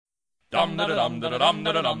Dum da dum da dum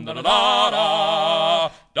da dum da da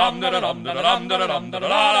da. Dum da dum da dum da dum da da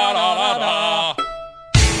da.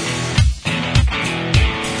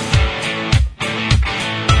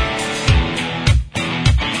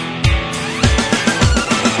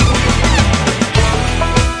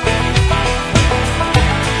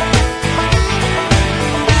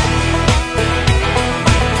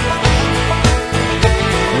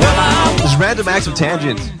 Random Acts of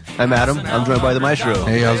Tangent. I'm Adam. I'm joined by the Maestro.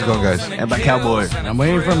 Hey, how's it going, guys? And by Cowboy. I'm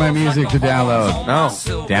waiting for my music to download.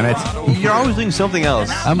 No. Damn it. You're always doing something else.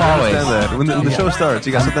 I'm I always. understand that. When the show starts,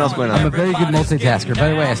 you got something else going on. I'm a very good multitasker. By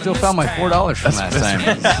the way, I still found my $4 from last time.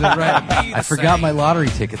 Is that right? I forgot my lottery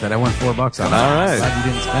ticket that I won $4 on. All right. Glad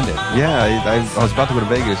you didn't spend it. Yeah, I was about to go to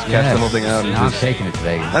Vegas, catch the whole thing out. And Now I'm just, taking it to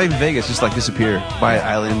Vegas. not even Vegas, just like disappear. Buy an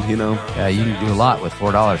island, you know. Yeah, you can do a lot with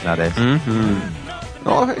 $4 nowadays. Mm-hmm.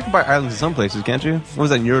 Oh, you can buy islands in some places, can't you? What was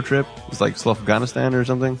that Euro trip? It was like Afghanistan or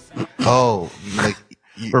something? Oh, like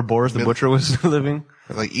Where Boris the Butcher was living?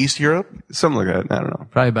 like East Europe? Something like that. I don't know.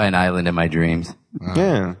 Probably buy an island in my dreams.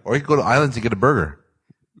 Yeah. Or you can go to islands and get a burger.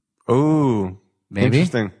 Oh, Maybe.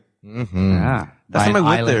 interesting. Yeah. That's Buy time an I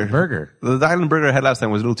went island there. burger. The island burger I had last time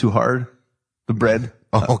was a little too hard. The bread.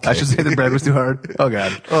 Oh, okay. I should say the bread was too hard. Oh,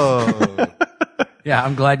 God. Oh. Yeah,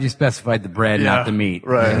 I'm glad you specified the bread, not the meat.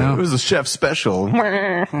 Right. You know? It was a chef special.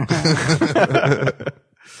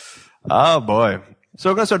 Oh, boy.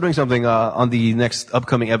 So we're going to start doing something on the next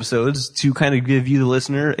upcoming episodes to kind of give you, the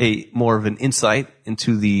listener, a more of an insight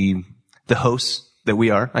into the hosts that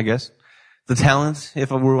we are, I guess. The talent,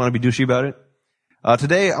 if we want to be douchey about it.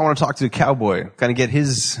 Today, I want to talk to Cowboy, kind of get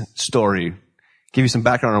his story, give you some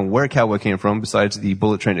background on where Cowboy came from besides the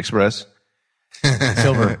Bullet Train Express.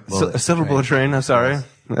 Silver bullet. Silver Bullet Train, I'm sorry.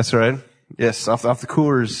 That's right. Yes, off the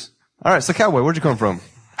Coors. All right, so Cowboy, where'd you come from?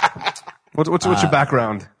 What's your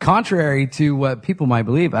background? Contrary to what people might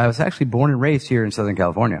believe, I was actually born and raised here in Southern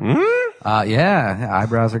California. Yeah,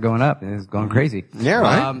 eyebrows are going up. It's going crazy. Yeah,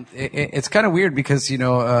 right. It's kind of weird because,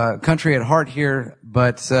 country at heart here,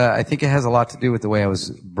 but I think it has a lot to do with the way I was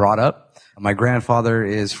brought up. My grandfather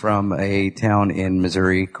is from a town in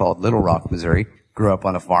Missouri called Little Rock, Missouri. Grew up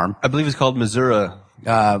on a farm. I believe it's called Missouri.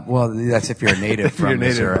 Well, that's if you're a native from you're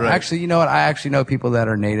native, Missouri. right. Actually, you know what? I actually know people that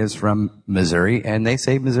are natives from Missouri, and they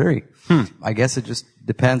say Missouri. I guess it just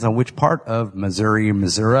depends on which part of Missouri you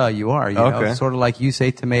are. You Okay. know, sort of like you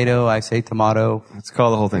say tomato, I say tomato. Let's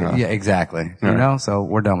call the whole thing off. Yeah, exactly. You know, so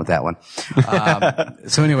we're done with that one.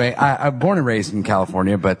 So anyway, I'm born and raised in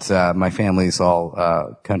California, but my family's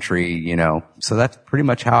all country, you know. So that's pretty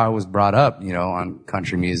much how I was brought up, you know, on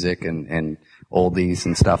country music and oldies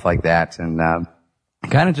and stuff like that. And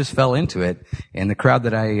kind of just fell into it. And the crowd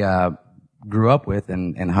that I grew up with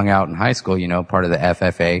and hung out in high school, you know, part of the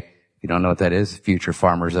FFA. If you don't know what that is, Future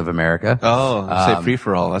Farmers of America. Oh, say free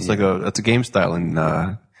for all. That's that's a game style in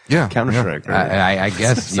Counter-Strike, right? I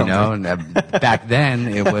guess, you know, and, back then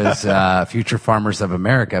it was Future Farmers of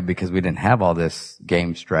America because we didn't have all this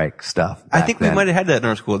game strike stuff. I think we might have had that in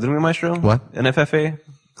our school, didn't we, Maestro? What? An FFA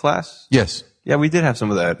class? Yes. Yeah, we did have some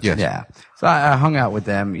of that. Yes. Yeah. So I hung out with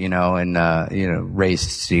them, you know, and, raised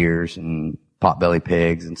steers and potbelly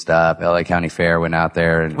pigs and stuff. LA County Fair went out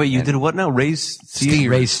there and. Wait, you did what now? Raise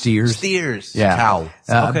raised steers. Steers. Yeah. Cow.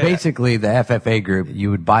 Okay. Basically the FFA group,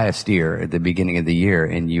 you would buy a steer at the beginning of the year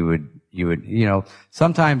and you would, you know,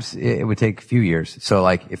 sometimes it would take a few years. So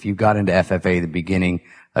like if you got into FFA at the beginning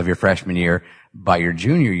of your freshman year, by your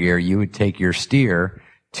junior year, you would take your steer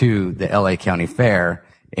to the LA County Fair.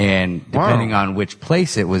 And depending on which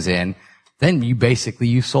place it was in, then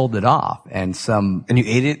you sold it off. And you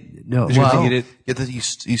ate it? No, Did you well, eat it? Yeah,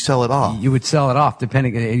 you sell it off. you would sell it off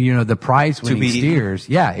depending, you know, the prize winning be eaten? steers.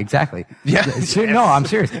 Yeah, exactly. Yeah. No, I'm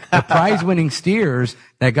serious. The prize winning steers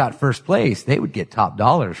that got first place, they would get top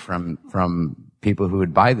dollars from people who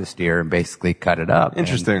would buy the steer and basically cut it up.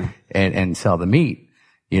 Interesting. And sell the meat,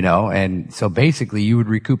 you know, and so basically you would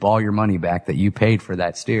recoup all your money back that you paid for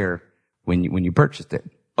that steer when you purchased it.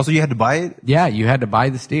 Oh, so you had to buy it? Yeah, you had to buy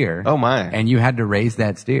the steer. Oh, my. And you had to raise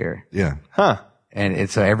that steer. Yeah. Huh. And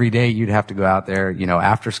so every day you'd have to go out there, you know,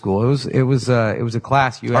 after school. It was a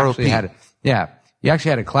class. You actually ROP. you actually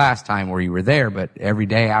had a class time where you were there, but every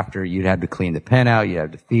day after you'd have to clean the pen out, you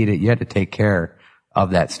had to feed it, you had to take care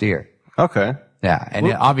of that steer. Okay. Yeah.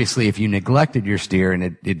 And obviously if you neglected your steer and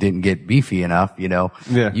it didn't get beefy enough, you know,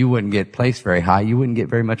 you wouldn't get placed very high. You wouldn't get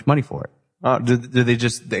very much money for it. Did they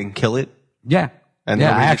just kill it? Yeah. And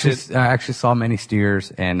I nobody did actually saw many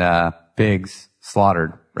steers and pigs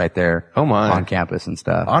slaughtered right there. Oh, my. On campus and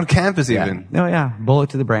stuff. On campus, Yeah. even. No, yeah.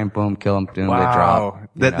 Bullet to the brain, boom, kill them, boom, they drop.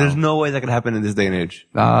 There's no way that could happen in this day and age.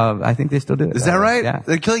 I think they still do it. Is that right? Yeah.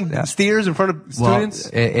 They're killing steers in front of students?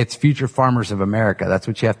 Well, it's future farmers of America. That's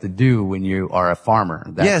what you have to do when you are a farmer.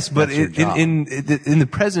 Yes, but that's your job. in the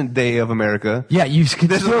present day of America. Yeah, you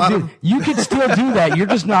can still do that. You're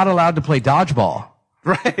just not allowed to play dodgeball.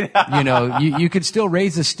 Right. You could still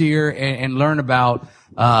raise a steer and learn about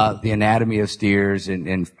the anatomy of steers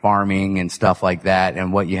and farming and stuff like that,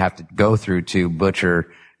 and what you have to go through to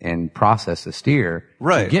butcher and process a steer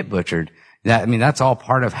Right. to get butchered. That's all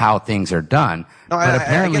part of how things are done. No, but I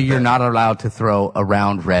apparently get you're that. not allowed to throw a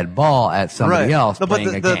round red ball at somebody else No, but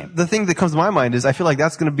playing a the game. the thing that comes to my mind is I feel like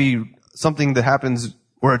that's going to be something that happens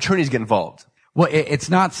where attorneys get involved. Well, it's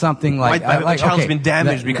not something like My child's okay, been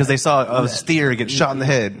damaged because they saw a steer get shot in the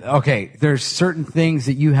head. Okay, there's certain things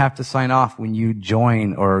that you have to sign off when you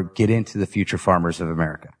join or get into the Future Farmers of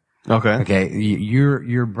America. Okay. Okay,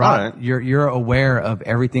 you're brought, All right. you're aware of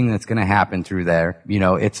everything that's going to happen through there.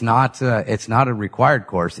 It's not a required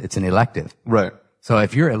course; it's an elective. Right. So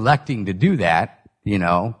if you're electing to do that,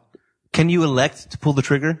 Can you elect to pull the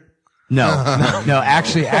trigger? no,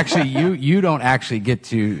 actually, you don't actually get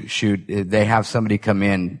to shoot. They have somebody come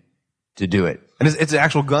in to do it. And it's an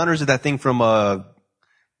actual gun, or is it that thing from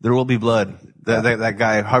There Will Be Blood that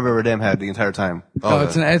guy Harvey Redem had the entire time? Oh,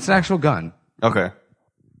 it's an actual gun. Okay.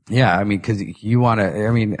 Yeah, because you want to.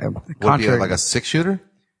 Would it be contrary, like a 6-shooter?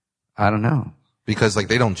 I don't know. Because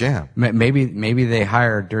they don't jam. Maybe they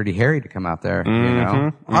hire Dirty Harry to come out there.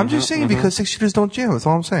 I'm just saying because 6-shooters don't jam. That's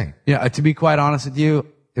all I'm saying. Yeah. To be quite honest with you,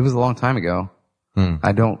 it was a long time ago.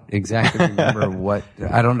 I don't exactly remember what.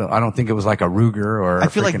 I don't know. I don't think it was like a Ruger or I a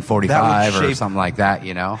feel like freaking 45 that would or something like that.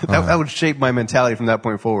 That would shape my mentality from that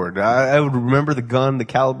point forward. I would remember the gun, the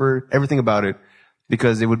caliber, everything about it,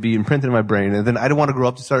 because it would be imprinted in my brain, and then I don't want to grow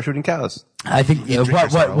up to start shooting cows. I think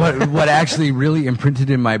what actually really imprinted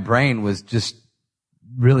in my brain was just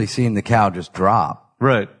really seeing the cow just drop.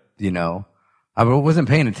 Right. I wasn't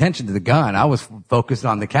paying attention to the gun. I was focused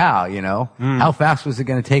on the cow, How fast was it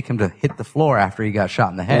going to take him to hit the floor after he got shot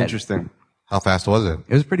in the head? Interesting. How fast was it?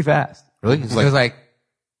 It was pretty fast. Really? It was like,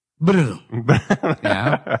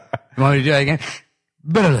 yeah. You want me to do that again?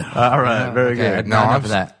 All right. Very Okay, good. now enough of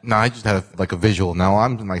that. No, I just had a visual. Now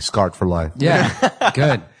I'm like scarred for life. Yeah.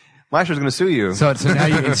 Good. Maestro's going to sue you. So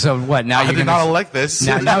now so what? Now I you're did gonna not elect this.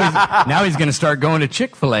 now he's going to start going to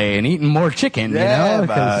Chick-fil-A and eating more chicken, Yeah,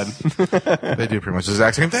 'cause- They do pretty much the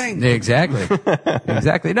exact same thing. Exactly.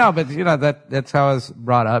 Exactly. No, but that's how I was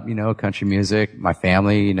brought up, country music, my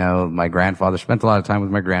family, my grandfather, spent a lot of time with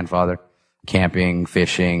my grandfather, camping,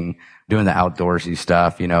 fishing, doing the outdoorsy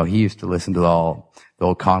stuff. He used to listen to the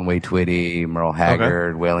old Conway Twitty, Merle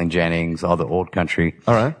Haggard, Waylon Jennings, all the old country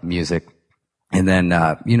music. And then,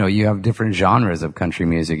 you have different genres of country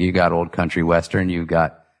music. You got old country western, you've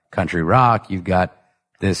got country rock, you've got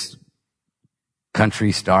this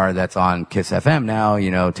country star that's on Kiss FM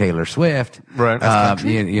now, Taylor Swift. Right.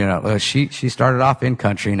 She started off in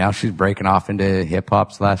country, now she's breaking off into hip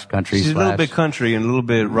hop / country. She's a little bit country and a little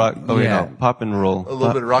bit rock. Oh, Yeah. pop and roll. A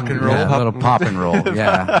little bit rock and roll. Yeah, a little pop and roll.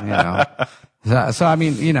 Yeah,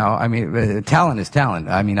 So talent is talent.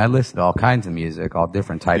 I listen to all kinds of music, all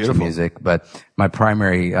different types of music, but my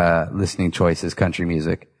primary listening choice is country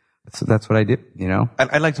music. So that's what I do.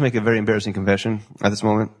 I'd like to make a very embarrassing confession at this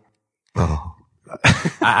moment. Oh.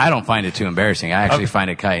 I don't find it too embarrassing. I actually find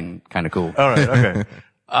it kind of cool. All right. Okay.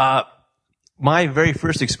 My very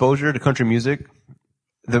first exposure to country music,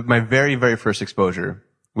 my very, very first exposure,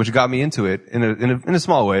 which got me into it in a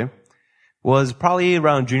small way, was probably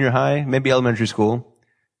around junior high, maybe elementary school.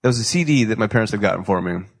 There was a CD that my parents had gotten for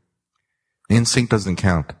me. NSYNC doesn't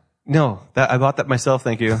count. No, I bought that myself.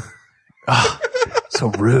 Thank you. So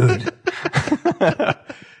rude.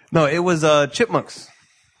 No, it was Chipmunks.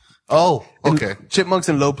 Oh, okay. Chipmunks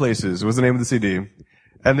in Low Places was the name of the CD.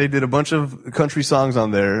 And they did a bunch of country songs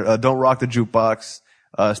on there. Don't Rock the Jukebox,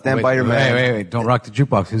 Stand By Your Man. Wait. Don't Rock the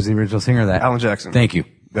Jukebox. Who's the original singer of that? Alan Jackson. Thank you.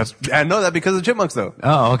 I know that because of the Chipmunks, though.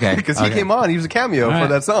 Oh, okay. Because he came on. He was a cameo for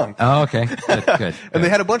that song. Oh, okay. Good. And they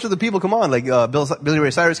had a bunch of the people come on. Like, Billy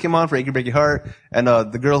Ray Cyrus came on for Achy Breaky Heart. And,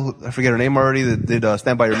 the girl, I forget her name already, that did,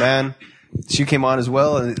 Stand By Your Man. She came on as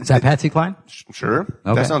well. And Is that Patsy Cline? Sure.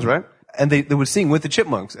 Okay. That sounds right. And they would sing with the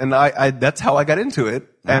Chipmunks. And that's how I got into it.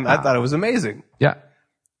 And I thought it was amazing. Yeah.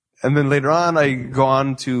 And then later on, I go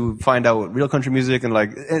on to find out what real country music and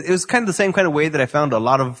it was kind of the same kind of way that I found a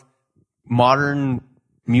lot of modern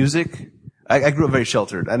music. I grew up very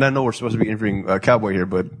sheltered, and I know we're supposed to be interviewing Cowboy here,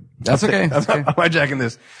 but That's okay. I'm hijacking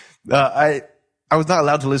this. I was not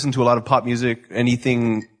allowed to listen to a lot of pop music,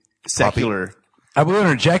 anything secular. I will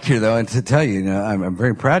interject here though, and to tell you, I'm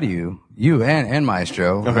very proud of you and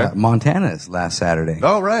Maestro. Okay. Montana's last Saturday.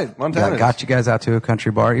 Oh, right. Montana. Got you guys out to a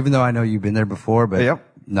country bar, even though I know you've been there before, but Yep.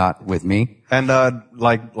 not with me. And,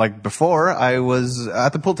 like before, I was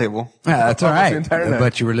at the pool table. Yeah, that's all Almost the right. entire night.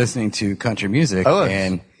 But you were listening to country music, I was.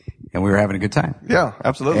 and we were having a good time. Yeah,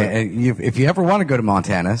 absolutely. And if you ever want to go to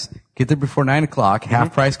Montana's, get there before 9 o'clock,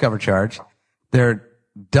 half price cover charge. They're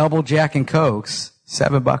double Jack and Cokes,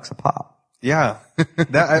 $7 a pop. Yeah.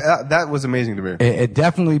 That was amazing to me. It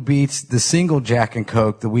definitely beats the single Jack and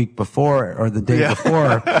Coke the week before or the day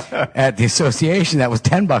before at the association. That was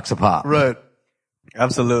 $10 a pop. Right.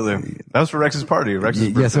 Absolutely. That was for Rex's party. Rex's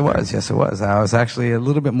birthday. Yes, it was. Yes, it was. I was actually a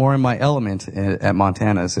little bit more in my element at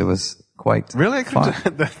Montana's. It was quite Really? fun.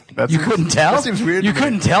 That You seems- couldn't tell? That seems weird. You to me.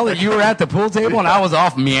 couldn't tell that you were at the pool table and I was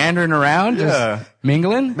off meandering around, Yeah. just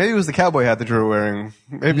mingling? Maybe it was the cowboy hat that you were wearing.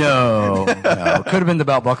 Maybe. No. Could have been the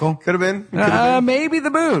belt buckle. Could have been. Maybe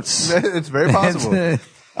the boots. It's very possible. It's,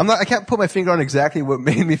 I can't put my finger on exactly what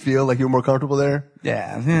made me feel like you were more comfortable there.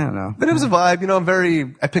 yeah, I don't know. But it was a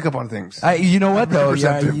vibe. I pick up on things. You know what though?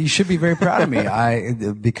 Yeah, receptive. you should be very proud of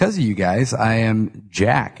me. Because of you guys, I am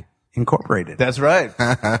Jack Incorporated. That's right.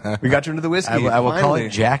 We got you into the whiskey. I will call finally. it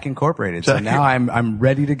Jack Incorporated. So now I'm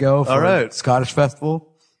ready to go for All right. Scottish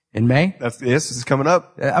Festival in May. This is coming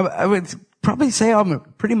up. I would probably say I'm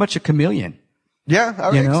pretty much a chameleon. Yeah, I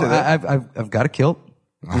would You know, say that. I've got a kilt.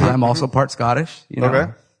 I'm also part Scottish. You know,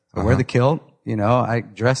 Okay. I wear the kilt. You know, I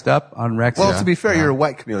dressed up on Rex. Well, to be fair, you're a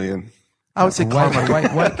white chameleon. I would say white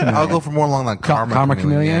chameleon. I'll go for more along like Karma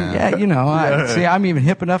chameleon. Yeah, you know. See, I'm even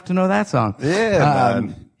hip enough to know that song. Yeah,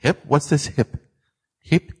 man. Hip? What's this hip?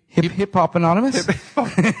 Hip? Hip Hop Anonymous?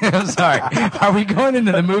 I'm sorry. Are we going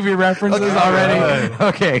into the movie references already?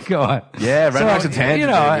 Okay, go on. Yeah, right next to tangent, You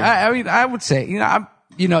know, baby. I mean, I would say,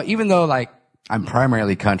 even though like I'm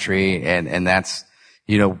primarily country and that's,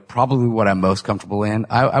 probably what I'm most comfortable in,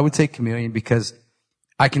 I would say chameleon because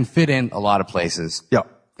I can fit in a lot of places. Yeah.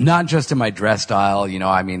 Not just in my dress style,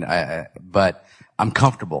 but I'm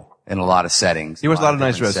comfortable in a lot of settings. You wear a lot of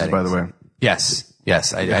nice different dresses, by the settings. way.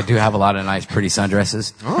 Yes, I do have a lot of nice, pretty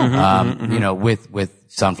sundresses. With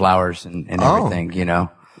sunflowers and everything,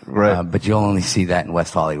 Right. but you'll only see that in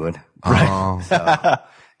West Hollywood.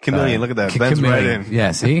 Chameleon, look at that. Bends right in.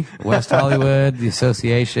 Yeah, see? West Hollywood, the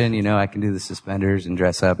association, I can do the suspenders and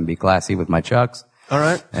dress up and be classy with my chucks. All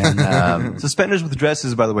right. And, Suspenders with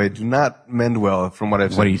dresses, by the way, do not mend well, from what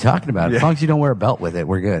I've seen. what are you talking about? As long as you don't wear a belt with it,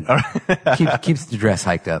 we're good. Keeps the dress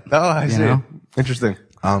hiked up. Oh, I see. know? Interesting.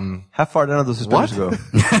 How far down do those suspenders go?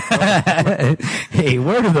 Hey,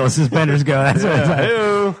 where do those suspenders go? That's what it's like.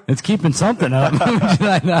 Ew. It's keeping something up.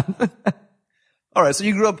 All right, so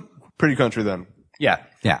you grew up pretty country then, Yeah.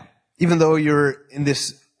 even though you're in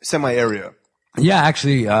this semi-area. Yeah,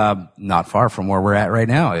 actually, not far from where we're at right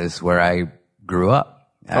now is where I grew up.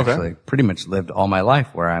 Actually, pretty much lived all my life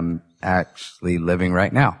where I'm actually living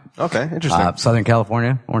right now. Okay, interesting. Southern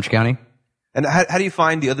California, Orange County. And how do you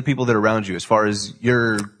find the other people that are around you as far as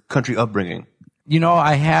your country upbringing?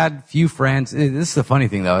 I had few friends. This is the funny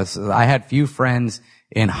thing though. I had few friends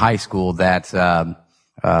in high school that,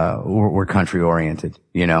 were country oriented,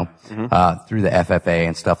 through the FFA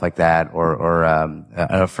and stuff like that, or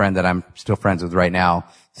a friend that I'm still friends with right now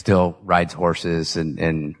still rides horses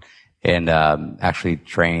and actually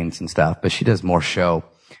trains and stuff, but she does more show.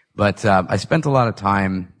 But, I spent a lot of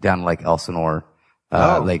time down Lake Elsinore,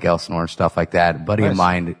 Lake Elsinore and stuff like that. A buddy of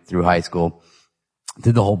mine through high school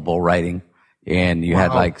did the whole bull riding. And you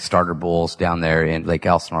had like starter bulls down there in Lake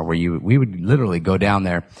Elsinore where we would literally go down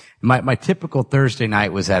there. My typical Thursday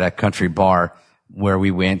night was at a country bar where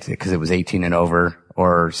we went because it was 18 and over,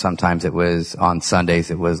 or sometimes it was on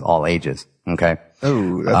Sundays, it was all ages. Okay.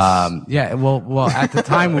 Oh, that's... Yeah. Well, at the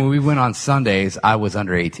time when we went on Sundays, I was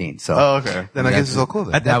under 18. So. Oh, okay. Then I guess it's all cool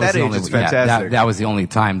then. At that age, it's fantastic. That was the only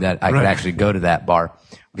time that I could actually go to that bar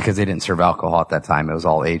because they didn't serve alcohol at that time. It was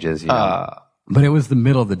all ages, But it was the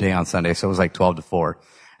middle of the day on Sunday, so it was like 12 to 4.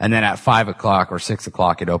 And then at 5 o'clock or 6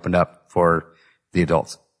 o'clock, it opened up for the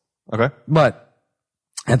adults. Okay. But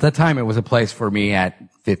at that time, it was a place for me at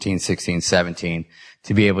 15, 16, 17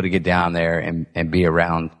 to be able to get down there and be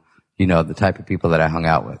around, the type of people that I hung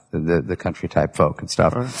out with, the country type folk and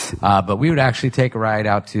stuff. Right. But we would actually take a ride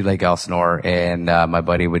out to Lake Elsinore, and my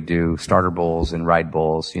buddy would do starter bulls and ride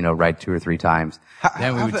bulls, ride 2 or 3 times.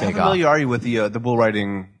 Then we would take how familiar off. are you with the bull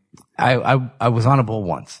riding? I was on a bull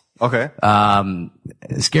once. Okay.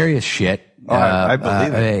 Scary as shit. I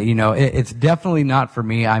believe it. It's definitely not for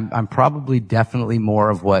me. I'm probably definitely more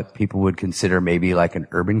of what people would consider maybe like an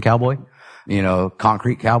urban cowboy,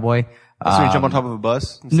 concrete cowboy. So you jump on top of a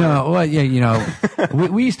bus? No, well, yeah, you know,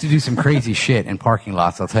 we used to do some crazy shit in parking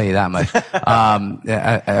lots. I'll tell you that much.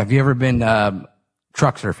 Have you ever been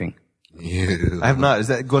truck surfing? I have not. Is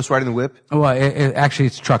that ghost riding the whip? Well, actually,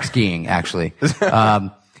 it's truck skiing. Actually,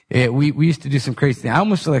 we used to do some crazy things. I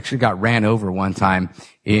almost actually got ran over one time,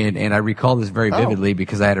 and I recall this very vividly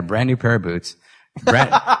because I had a brand new pair of boots.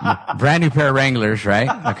 Brand new pair of Wranglers, right?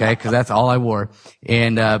 Okay, because that's all I wore.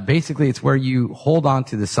 And basically, it's where you hold on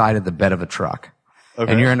to the side of the bed of a truck,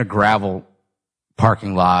 and you're in a gravel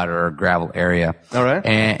parking lot or a gravel area. All right.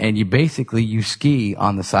 And you ski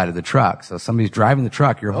on the side of the truck. So somebody's driving the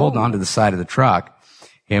truck, you're holding on to the side of the truck.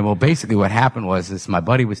 And well, basically what happened was my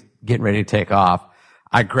buddy was getting ready to take off.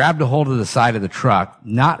 I grabbed a hold of the side of the truck,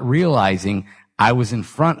 not realizing I was in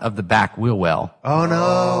front of the back wheel well. Oh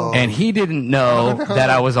no. And he didn't know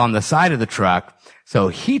that I was on the side of the truck. So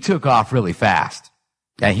he took off really fast.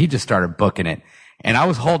 And he just started booking it. And I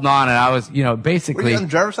was holding on, and I was, you know, basically. Were you on the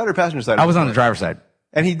driver's side or passenger side? I was on the driver's side.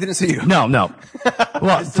 And he didn't see you? No.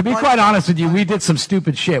 Well, to be quite honest with you, we did some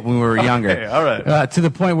stupid shit when we were younger. Okay, all right. To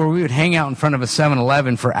the point where we would hang out in front of a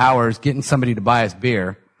 7-Eleven for hours getting somebody to buy us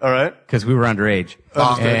beer. All right. Because we were underage.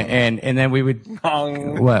 And then we would. We.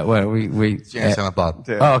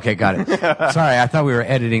 Oh, okay, got it. Sorry, I thought we were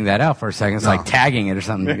editing that out for a second. It's like tagging it or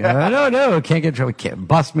something. No, can't get in trouble. Can't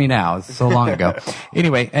bust me now. It's so long ago.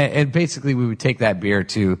 Anyway, and basically we would take that beer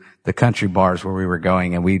to the country bars where we were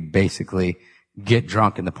going, and we'd basically get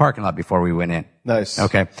drunk in the parking lot before we went in. Nice.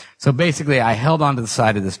 Okay. So basically I held onto the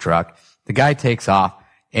side of this truck. The guy takes off,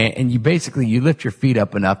 and you lift your feet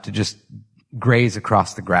up enough to just graze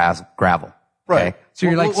across the gravel. Right. Okay? So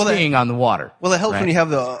you're skiing on the water. Well, it helps when you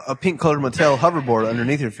have a pink colored Mattel hoverboard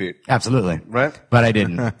underneath your feet. Absolutely. Right. But I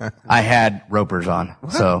didn't. I had ropers on.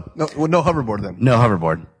 What? So. No hoverboard then. No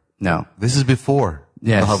hoverboard. No. This is before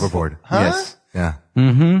the hoverboard. Huh? Yes. Yeah.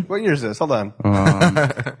 Mm-hmm. What year is this? Hold on.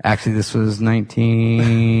 Actually, this was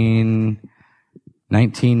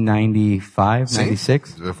 1995,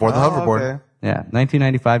 96. Before the hoverboard. Okay. Yeah.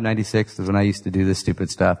 1995, 96 is when I used to do this stupid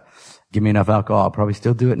stuff. Give me enough alcohol, I'll probably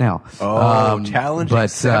still do it now. Challenge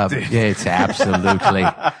accepted. Yeah, it's absolutely.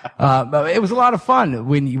 But it was a lot of fun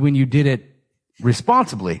when you did it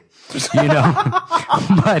responsibly, you know.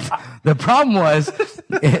 But the problem was,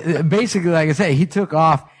 basically, like I say, he took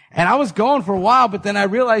off, and I was going for a while, but then I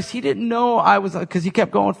realized he didn't know I was, because he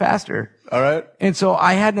kept going faster. All right. And so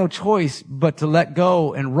I had no choice but to let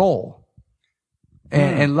go and roll.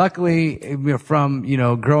 And luckily, from,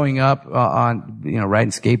 growing up on,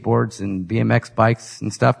 riding skateboards and BMX bikes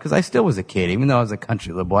and stuff, because I still was a kid, even though I was a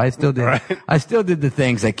country little boy, I still did the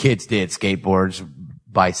things that kids did, skateboards,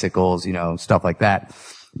 bicycles, stuff like that.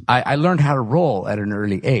 I learned how to roll at an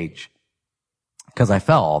early age because I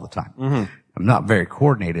fell all the time. Mm-hmm. I'm not very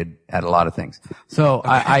coordinated at a lot of things. So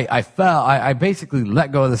I fell, I basically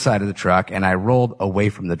let go of the side of the truck and I rolled away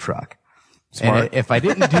from the truck. Smart. And if I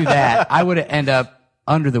didn't do that, I would have ended up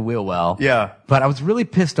under the wheel well. Yeah. But I was really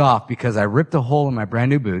pissed off because I ripped a hole in my brand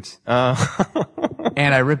new boots. And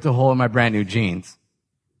I ripped a hole in my brand new jeans.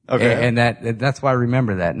 Okay. And that's why I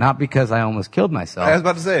remember that. Not because I almost killed myself. I was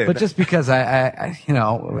about to say. But just because I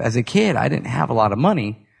as a kid, I didn't have a lot of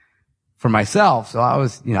money for myself. So I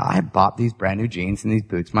was, I bought these brand new jeans and these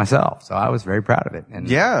boots myself. So I was very proud of it. And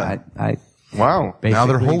yeah. Wow. Now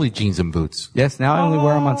they're holy jeans and boots. Yes. Now I only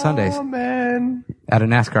wear them on Sundays. Oh, man. At a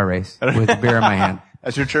NASCAR race with a beer in my hand.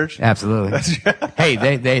 That's your church? Absolutely. Hey,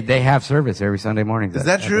 they have service every Sunday morning. Is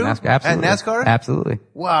that true? Absolutely. At NASCAR? Absolutely.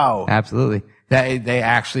 Wow. Absolutely. They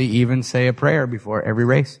actually even say a prayer before every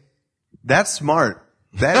race. That's smart.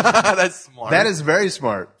 That's smart. That is very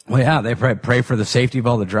smart. Well, yeah, they pray for the safety of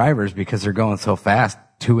all the drivers because they're going so fast,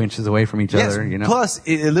 2 inches away from each other, Plus,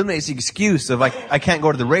 it eliminates the excuse of I can't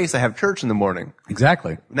go to the race, I have church in the morning.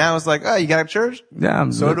 Exactly. Now it's like, oh, you got church? Yeah.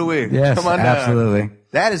 So do we. Yes, come on absolutely. Down.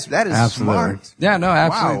 That is smart. Yeah, no,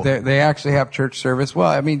 absolutely. Wow. They actually have church service. Well,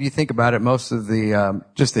 I mean, you think about it, most of the,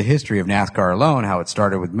 just the history of NASCAR alone, how it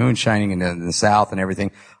started with moonshining in the South and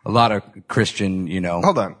everything. A lot of Christian,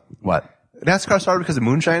 Hold on. What? NASCAR started because of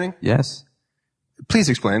moonshining? Yes. Please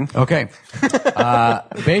explain. Okay.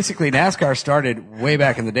 Basically, NASCAR started way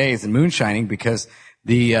back in the days in moonshining because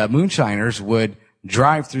the moonshiners would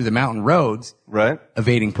drive through the mountain roads, right,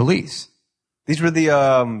 evading police. These were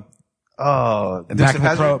the back in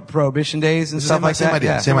the Prohibition days and stuff like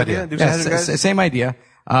that. Same idea. Same idea.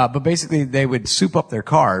 But basically, they would soup up their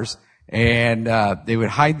cars and they would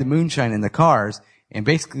hide the moonshine in the cars. And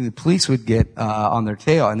basically the police would get on their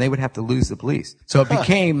tail and they would have to lose the police. So it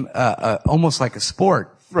became almost like a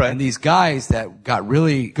sport. Right. And these guys that got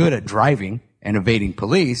really good at driving and evading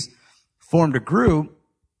police formed a group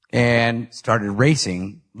and started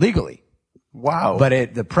racing legally. Wow.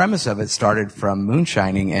 But the premise of it started from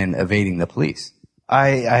moonshining and evading the police. I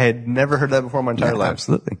had never heard that before in my entire life.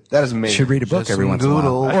 Absolutely. That is amazing. Should read a book Just every once in a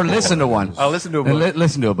doodle. while. Or listen to one. I'll listen to a book.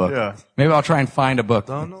 Listen to a book. Yeah. Maybe I'll try and find a book.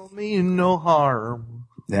 Don't mean no harm.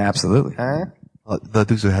 Yeah, absolutely. Huh? The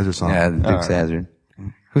Dukes of Hazzard song. Yeah, the Dukes of Hazzard.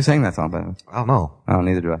 Who sang that song, by the way? I don't know. Oh,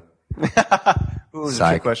 neither do I. Ooh, it's a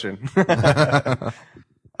Psych. trick question.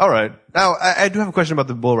 All right. Now, I do have a question about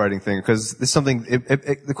the bull riding thing, because it's something,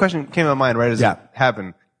 the question came to my mind right as it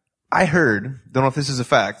happened. I heard, don't know if this is a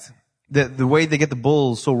fact, that the way they get the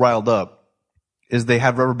bulls so riled up is they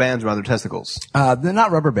have rubber bands around their testicles. They're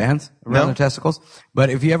not rubber bands around No? their testicles, but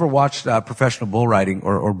if you ever watched professional bull riding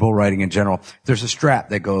or bull riding in general, there's a strap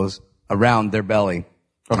that goes around their belly,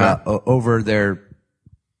 over their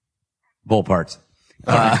bull parts.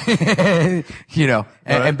 You know,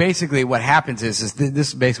 and basically what happens is this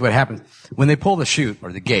is basically what happens when they pull the chute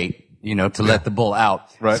or the gate, you know, to let the bull out.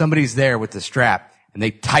 Right. Somebody's there with the strap and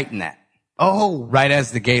they tighten that. Oh, Right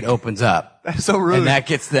as the gate opens up. that's so rude. And that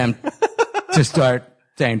gets them to start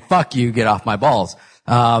saying, fuck you, get off my balls.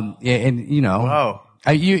 And you know, Wow.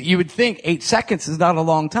 You would think 8 seconds is not a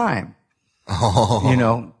long time, you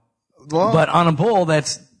know, Well, but on a bull,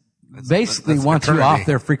 that's basically wants you eternity. off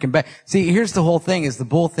their freaking back. See, here's the whole thing is the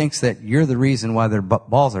bull thinks that you're the reason why their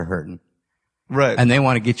balls are hurting right. and they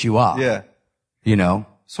want to get you off. Yeah. You know,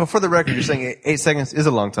 So for the record, you're saying 8 seconds is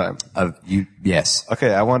a long time. yes,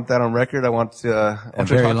 Okay, I want that on record. I want to a talk to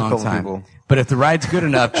very a long couple time. people. But if the ride's good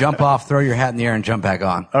enough, jump off, throw your hat in the air and jump back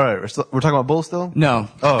on. All right, we're talking about bulls still? No,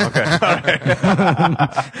 Oh, okay. All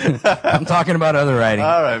right. I'm talking about other riding.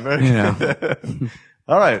 All right, very You know. good.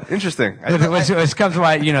 All right, interesting. Which comes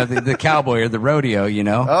by, you know, the cowboy or the rodeo, you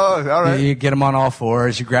know. Oh, all right. You get them on all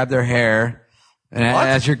fours, you grab their hair, and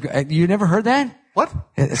as you never heard that? What?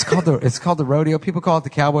 It's called the rodeo. People call it the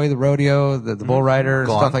cowboy, the rodeo, the bull rider,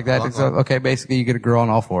 Go stuff on, like that. go on, So, go on. okay, basically you get a girl on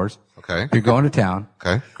all fours. Okay. You're going to town.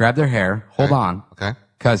 Okay. Grab their hair, hold on. Okay.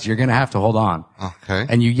 Cause you're gonna have to hold on. Okay.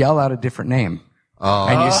 And you yell out a different name. Oh.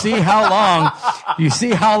 And you see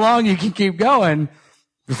how long you can keep going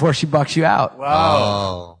before she bucks you out.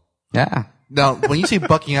 Oh. Yeah. Now, when you say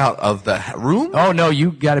bucking out of the room, Oh no,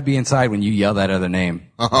 you gotta be inside when you yell that other name.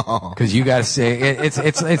 Cause you gotta say, it's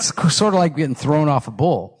sort of like getting thrown off a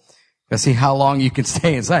bull. Gotta see how long you can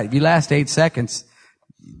stay inside. If you last 8 seconds,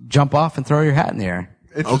 jump off and throw your hat in the air.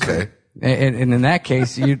 okay. And in that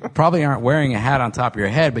case, you probably aren't wearing a hat on top of your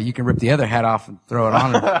head, but you can rip the other hat off and throw it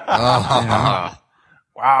on.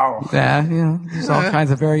 Wow. Yeah, you know, there's all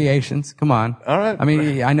kinds of variations. Come on. All right. I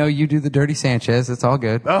mean, I know you do the dirty Sanchez. It's all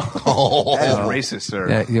good. Oh, that is racist,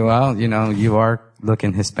 sir. Yeah, well, you know, you are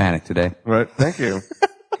looking Hispanic today. Right. Thank you.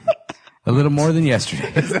 A little more than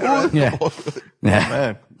yesterday. Yeah. Yeah.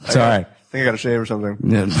 Man. It's all right. I think I got to shave or something.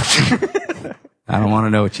 Yeah. I don't want to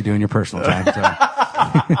know what you do in your personal time. So.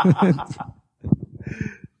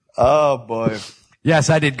 Oh, boy. Yes,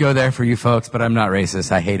 I did go there for you folks, but I'm not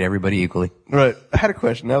racist. I hate everybody equally. Right. I had a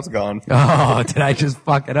question. Now it's gone. Oh, did I just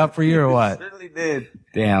fuck it up for you or what? Certainly did.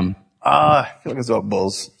 Damn. I feel like it's about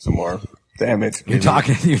bulls some more. Damn it. You're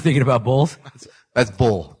thinking about bulls? That's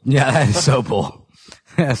bull. Yeah, that is so bull.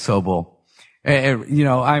 That's so bull. You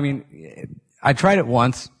know, I mean, I tried it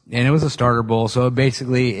once and it was a starter bull. So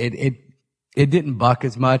basically it didn't buck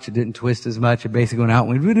as much. It didn't twist as much. It basically went out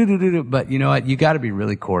and went, but you know what? You got to be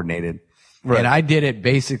really coordinated. Right. And I did it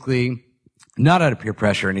basically not out of peer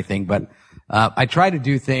pressure or anything, but I try to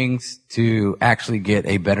do things to actually get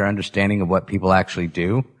a better understanding of what people actually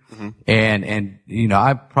do. Mm-hmm. And you know,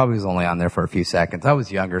 I probably was only on there for a few seconds. I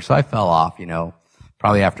was younger, so I fell off, you know,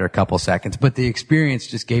 probably after a couple seconds. But the experience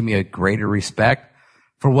just gave me a greater respect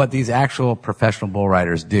for what these actual professional bull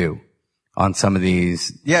riders do on some of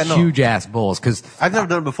these huge ass bulls. Cause I've never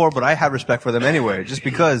done it before, but I have respect for them anyway, just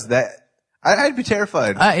because I'd be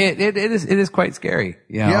terrified. It is quite scary,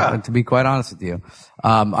 you know, to be quite honest with you.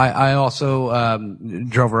 I also,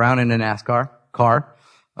 drove around in a NASCAR car.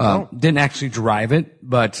 Didn't actually drive it,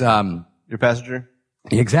 but, Your passenger?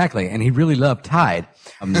 exactly. And he really loved Tide.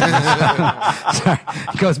 Sorry.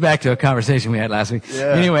 It goes back to a conversation we had last week.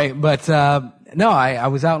 Yeah. Anyway, but, no, I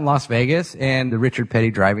was out in Las Vegas and the Richard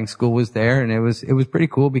Petty driving school was there and it was pretty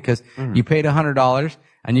cool because you paid $100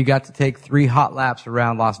 and you got to take 3 hot laps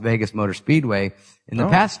around Las Vegas Motor Speedway in the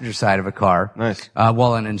passenger side of a car. Nice.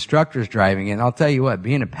 While an instructor's driving it. And I'll tell you what,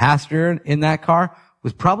 being a passenger in that car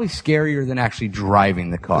was probably scarier than actually driving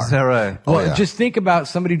the car. Is that right? Well, just think about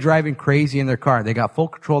somebody driving crazy in their car. They got full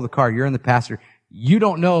control of the car. You're in the passenger. You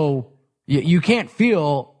don't know, you can't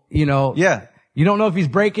feel, you know. Yeah. You don't know if he's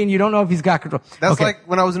braking. You don't know if he's got control. That's like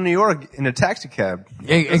when I was in New York in a taxi cab.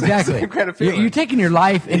 Exactly. Same kind of feeling. You're taking your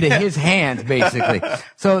life into his hands, basically.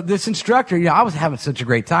 So this instructor, I was having such a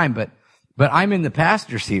great time, but I'm in the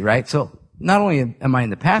passenger seat, right? So not only am I in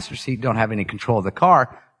the passenger seat, don't have any control of the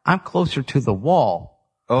car, I'm closer to the wall.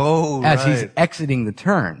 Oh, as he's exiting the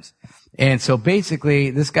turns. And so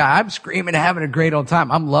basically this guy, I'm screaming, having a great old time.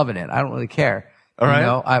 I'm loving it. I don't really care. All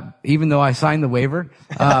right. Even though I signed the waiver,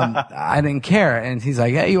 I didn't care. And he's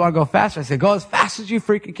like, hey, you want to go faster? I said, go as fast as you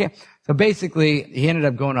freaking can. So basically, he ended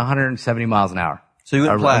up going 170 miles an hour. So you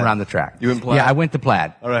went Plaid? Around the track. You went Plaid? Yeah, I went to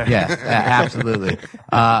Plaid. All right. Yes, absolutely.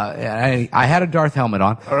 I had a Darth helmet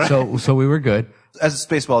on, right. so we were good. As a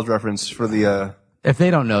Spaceballs reference for the, If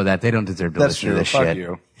they don't know that, they don't deserve to listen to this Fuck shit.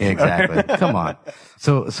 you. Exactly. Come on.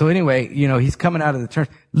 So anyway, he's coming out of the turn.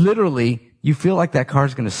 Literally, you feel like that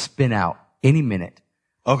car's going to spin out any minute.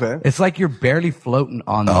 Okay. It's like you're barely floating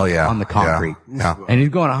on the concrete. Yeah. And he's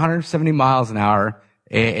going 170 miles an hour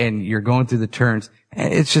and you're going through the turns.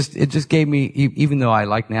 And it just gave me, even though I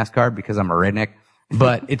like NASCAR because I'm a redneck,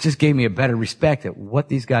 but it just gave me a better respect at what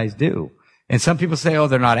these guys do. And some people say, oh,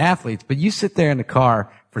 they're not athletes, but you sit there in the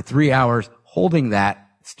car for 3 hours holding that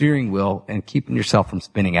steering wheel and keeping yourself from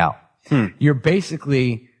spinning out. You're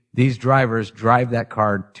basically, these drivers drive that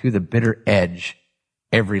car to the bitter edge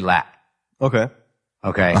every lap. Okay.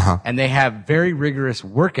 Okay. And they have very rigorous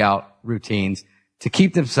workout routines to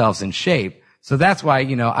keep themselves in shape. So that's why,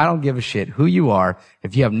 I don't give a shit who you are.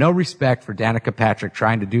 If you have no respect for Danica Patrick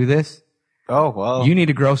trying to do this, oh, well, you need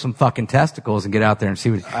to grow some fucking testicles and get out there and see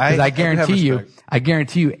what, because I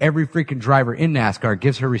guarantee you every freaking driver in NASCAR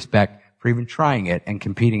gives her respect for even trying it and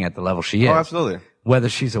competing at the level she is. Oh, absolutely. Whether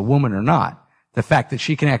she's a woman or not. The fact that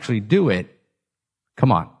she can actually do it,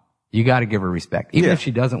 come on. You gotta give her respect. Even if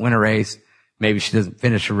she doesn't win a race, maybe she doesn't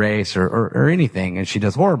finish a race or anything and she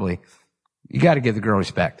does horribly, you gotta give the girl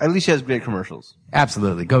respect. At least she has great commercials.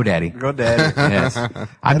 Absolutely. Go daddy. Go daddy. Yes.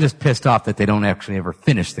 I'm just pissed off that they don't actually ever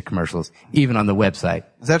finish the commercials, even on the website.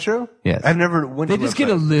 Is that true? Yes. I've never went They to just website. get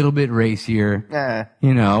a little bit racier. But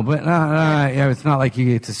it's not like you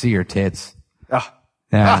get to see her tits.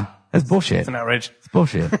 Yeah. That's bullshit. It's an outrage. It's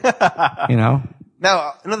bullshit.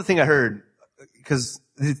 Now, another thing I heard, because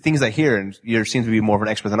the things I hear, and you seem to be more of an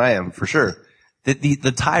expert than I am, for sure, that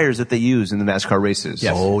the tires that they use in the NASCAR races.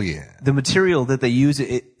 Yes. Oh, yeah. The material that they use,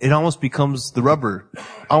 it almost becomes, the rubber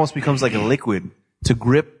almost becomes like a liquid to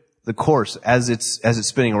grip the course as it's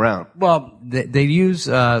spinning around. Well, they use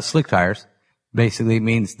slick tires. Basically, it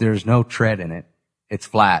means there's no tread in it. It's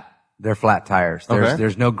flat. They're flat tires.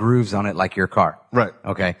 There's no grooves on it like your car. Right.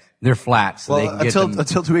 Okay. They're flat, so they Well, can get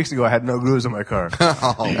until 2 weeks ago, I had no grooves on my car.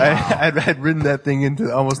 I had ridden that thing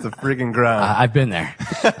into almost the friggin' ground. I've been there,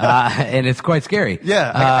 and it's quite scary.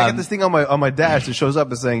 Yeah, I got this thing on my dash that shows up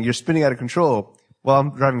and saying you're spinning out of control while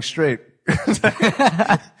I'm driving straight.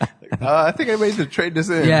 I think I may need to trade this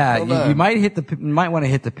in. Yeah, Hold you on. might want to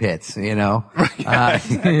hit the pits, get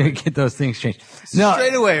those things changed. No,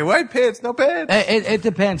 Straight away, white pits, no pits. it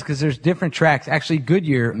depends because there's different tracks. Actually,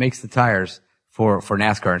 Goodyear makes the tires for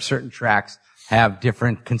NASCAR, and certain tracks have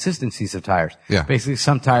different consistencies of tires. Yeah. Basically,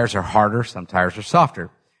 some tires are harder, some tires are softer.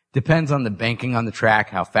 Depends on the banking on the track,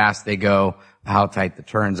 how fast they go, how tight the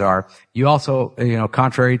turns are. You also,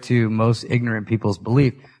 contrary to most ignorant people's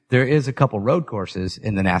belief, there is a couple road courses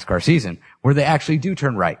in the NASCAR season where they actually do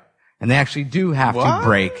turn right. And they actually do have to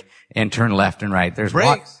brake and turn left and right. There's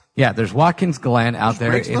there's Watkins Glen out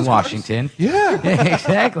there in Washington. Yeah.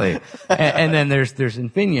 Exactly. And then there's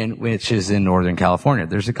Infineon, which is in Northern California.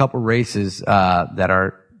 There's a couple races, that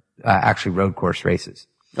are actually road course races.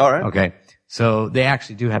 All right. Okay. So they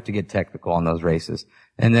actually do have to get technical on those races.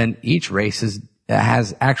 And then each race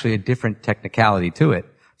has actually a different technicality to it.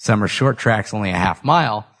 Some are short tracks, only a half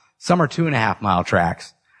mile. Some are 2.5 mile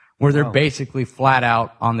tracks where they're basically flat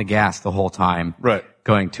out on the gas the whole time. Right.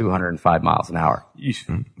 Going 205 miles an hour.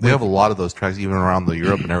 They have a lot of those tracks even around the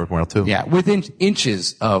Europe and everywhere else too. Yeah. Within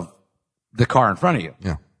inches of the car in front of you.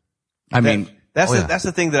 Yeah. I mean, That's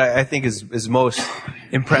the thing that I think is most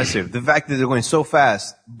impressive. The fact that they're going so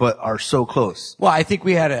fast, but are so close. well, I think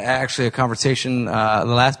we had actually a conversation, the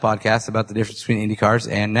last podcast about the difference between Indy cars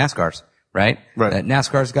and NASCARs. Right? Right. That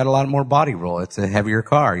NASCAR's got a lot more body roll. It's a heavier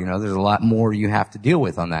car. There's a lot more you have to deal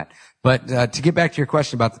with on that. But, to get back to your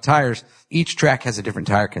question about the tires, each track has a different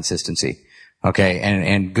tire consistency. Okay.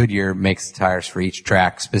 And Goodyear makes the tires for each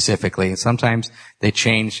track specifically. And sometimes they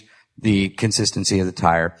change the consistency of the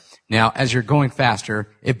tire. Now, as you're going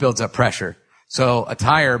faster, it builds up pressure. So a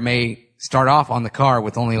tire may start off on the car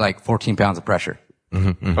with only like 14 pounds of pressure.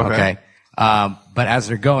 Mm-hmm. Okay. But as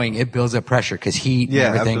they're going, it builds up pressure because heat and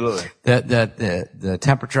everything. Absolutely. The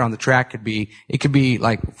temperature on the track could be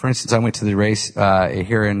like, for instance, I went to the race,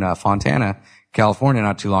 here in, Fontana, California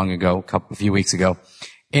not too long ago, a few weeks ago,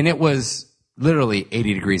 and it was literally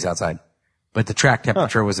 80 degrees outside, but the track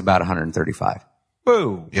temperature was about 135.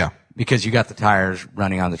 Whoa. Yeah. Because you got the tires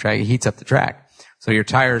running on the track. It heats up the track. So your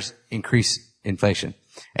tires increase inflation.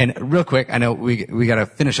 And real quick, I know we got to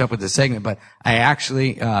finish up with this segment, but I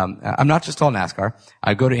actually, I'm not just all NASCAR.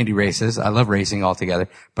 I go to Indy races. I love racing altogether,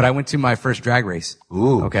 but I went to my first drag race.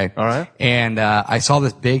 Ooh. Okay. All right. And, I saw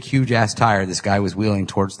this big, huge ass tire this guy was wheeling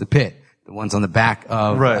towards the pit, the ones on the back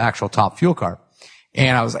of the actual top fuel car.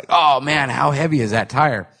 And I was like, oh man, how heavy is that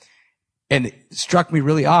tire? And it struck me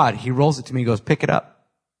really odd. He rolls it to me and goes, pick it up.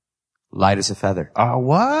 Light as a feather.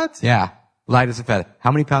 What? Yeah. Light as a feather.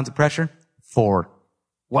 How many pounds of pressure? 4.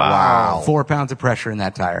 Wow. 4 pounds of pressure in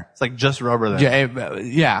that tire. It's like just rubber then.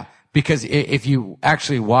 Yeah. Because if you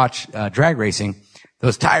actually watch, drag racing,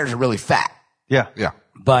 those tires are really fat, Yeah. Yeah.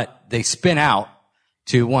 but they spin out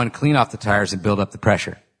to clean off the tires and build up the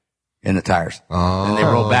pressure in the tires. Oh. And they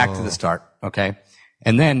roll back to the start. Okay.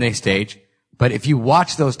 And then they stage. But if you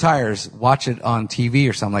watch those tires, watch it on TV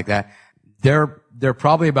or something like that, they're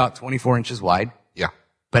probably about 24 inches wide. Yeah.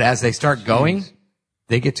 But as they start going,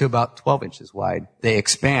 they get to about 12 inches wide. They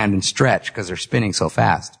expand and stretch because they're spinning so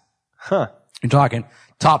fast. Huh. You're talking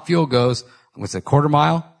top fuel goes, what's a quarter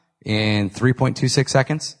mile in 3.26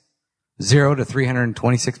 seconds? 0 to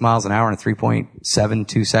 326 miles an hour in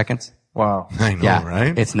 3.72 seconds. Wow. I know, Yeah.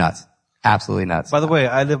 right? It's nuts. Absolutely nuts. By the way,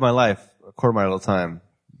 I live my life a quarter mile at a time.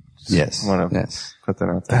 Yes. Want to Yes. put that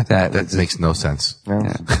out there. That makes no sense.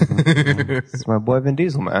 Yeah. It's my boy Vin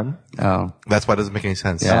Diesel, man. Oh. That's why it doesn't make any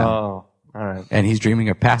sense. Yeah. Oh, all right. And he's dreaming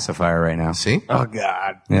of pacifier right now. See? Oh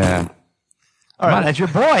God. Yeah. All right. Come on, that's your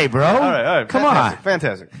boy, bro. All right. Come Fantastic, on.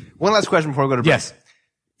 Fantastic. One last question before we go to break. Yes.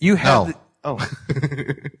 You have. No.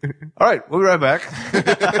 All right. We'll be right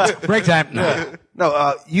back. Break time. No.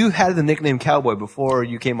 No, you had the nickname Cowboy before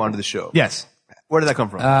you came onto the show. Yes. Where did that come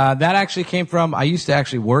from? That actually came from, I used to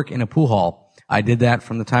actually work in a pool hall. I did that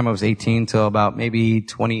from the time I was 18 till about maybe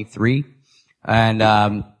 23.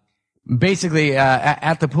 And, basically,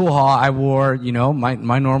 at the pool hall, I wore,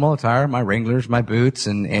 my normal attire, my Wranglers, my boots,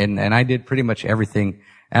 and I did pretty much everything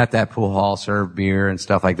at that pool hall, served beer and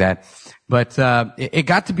stuff like that. But, it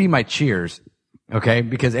got to be my cheers. Okay.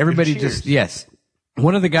 Because everybody yes.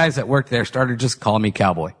 One of the guys that worked there started just calling me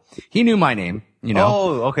Cowboy. He knew my name,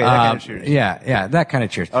 Oh, okay. That kind of cheers. Yeah, that kind of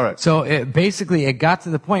cheers. All right. So it got to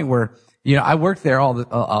the point where, I worked there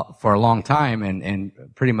for a long time and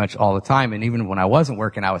pretty much all the time. And even when I wasn't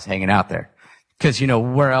working, I was hanging out there. Cause,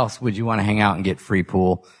 where else would you want to hang out and get free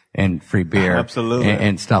pool and free beer? Absolutely.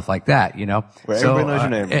 And stuff like that, Where everybody knows your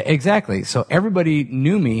name. Exactly. So everybody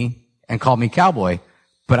knew me and called me Cowboy,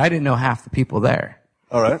 but I didn't know half the people there.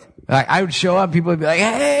 All right. Like I would show up, people would be like,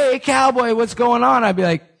 "Hey, Cowboy, what's going on?" I'd be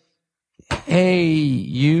like, "Hey,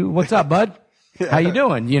 you, what's up, bud? How you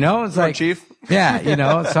doing?" It's like, Chief.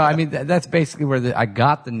 Yeah, So I mean, that's basically where I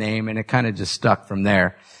got the name, and it kind of just stuck from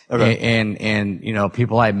there. Okay. And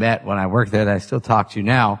people I met when I worked there that I still talk to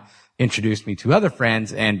now introduced me to other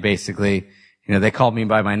friends, and basically, they called me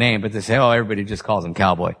by my name, but they say, "Oh, everybody just calls him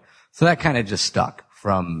Cowboy." So that kind of just stuck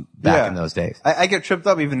from back in those days. I get tripped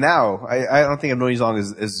up even now. I don't think I've known you as long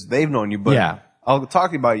as they've known you, but Yeah. I'll talk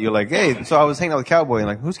to you about it. You're like, hey, so I was hanging out with Cowboy, and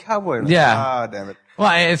like, who's Cowboy? And I'm Yeah. like, damn it.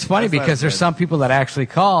 Well, it's funny That's not because there's good. some people that actually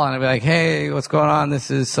call and I'll be like, "Hey, what's going on? This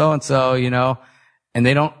is so and so, and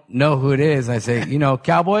they don't know who it is. I say,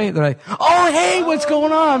 Cowboy. They're like, "Oh, hey, what's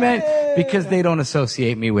going on, man?" Because they don't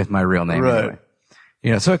associate me with my real name. Right.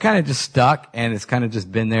 Anyway. So it kind of just stuck, and it's kind of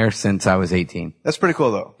just been there since I was 18. That's pretty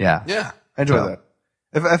cool, though. Yeah. Yeah. I enjoy So- that.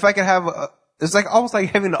 If I could have, it's like almost like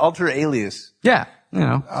having an alter alias. Yeah.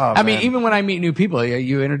 I mean, even when I meet new people,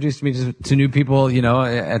 you introduced me to new people,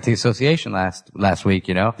 at the association last week,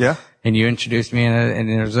 Yeah. And you introduced me and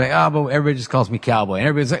it was like, but everybody just calls me Cowboy. And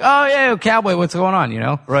everybody's like, "Oh yeah, Cowboy, what's going on?"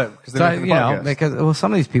 Right. Because So, because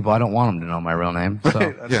some of these people, I don't want them to know my real name. So,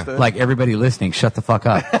 understood. like everybody listening, shut the fuck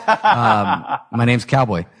up. My name's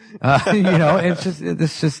Cowboy. It's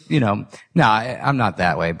just, no, I'm not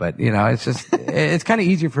that way, but it's kind of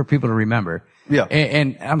easier for people to remember. Yeah.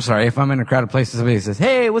 And I'm sorry, if I'm in a crowded place and somebody says,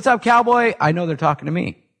 "Hey, what's up, Cowboy?" I know they're talking to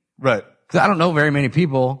me. Right. Cause I don't know very many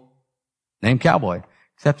people named Cowboy.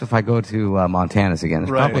 Except if I go to Montana's again.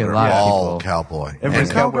 There's Right. probably a lot of All people. cowboy. Everybody's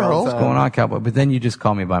And Cowboy all the What's time. going on, Cowboy? But then you just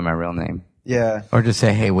call me by my real name. Yeah. Or just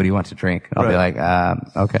say, "Hey, what do you want to drink?" And I'll be Right.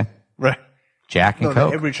 like, okay. Right. Jack and No,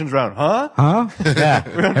 Coke. everybody turns around. Huh? Huh? Yeah.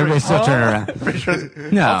 Everybody's still turning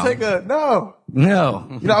around. No. I'll take no. No.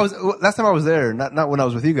 You know, last time I was there, not when I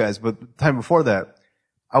was with you guys, but the time before that,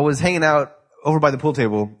 I was hanging out over by the pool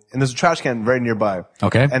table, and there's a trash can very nearby.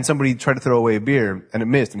 Okay. And somebody tried to throw away a beer, and it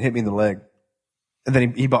missed and hit me in the leg. And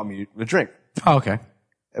then he bought me a drink. Oh, okay.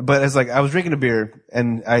 But it's like, I was drinking a beer,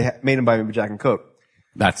 and I made him buy me a Jack and Coke.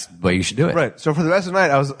 That's the way you should do it. Right. So for the rest of the night,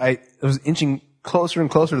 I was inching closer and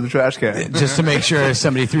closer to the trash can. Just to make sure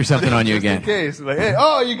somebody threw something on you Just again. in case. Like, hey,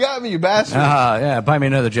 oh, you got me, you bastard. Yeah, buy me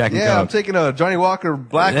another Jack and Yeah, I'm Coke. taking a Johnny Walker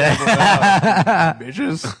Black.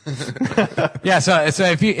 Bitches. Yeah, so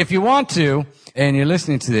if you want to, and you're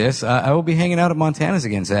listening to this, I will be hanging out at Montana's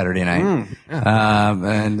again Saturday night.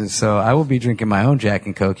 And so I will be drinking my own Jack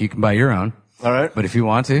and Coke. You can buy your own. All right. But if you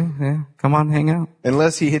want to, yeah, come on, hang out.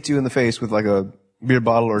 Unless he hits you in the face with like a beer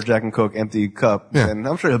bottle or Jack and Coke empty cup, then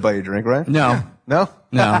I'm sure he'll buy you a drink, right? No. No?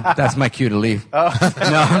 No, that's my cue to leave. No,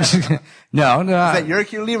 I'm just, no. Is that your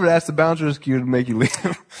cue to leave, or that's the bouncer's cue to make you leave?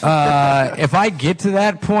 If I get to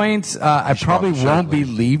that point, I probably won't be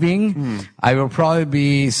leaving. I will probably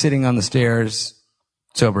be sitting on the stairs,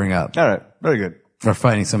 sobering up, All right. Very good. or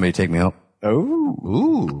finding somebody to take me home. Oh.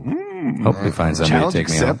 Ooh. Hopefully find somebody Challenge to take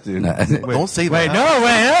accepted. me home. Don't say Wait,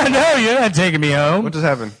 that. no, you're not taking me home. What just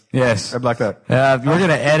happened? Yes. I blacked out. We're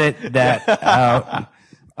gonna edit that out.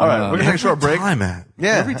 All right. We're going to take a short break. Time, man.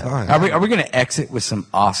 Yeah. Every time. Are we going to exit with some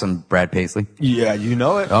awesome Brad Paisley? Yeah, you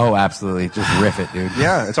know it. Oh, absolutely. Just riff it, dude.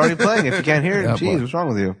 Yeah, it's already playing. If you can't hear it, Yeah, jeez, boy. what's wrong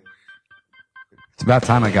with you? It's about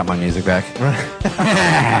time I got my music back.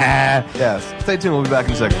 Yes. Stay tuned. We'll be back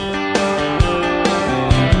in a second.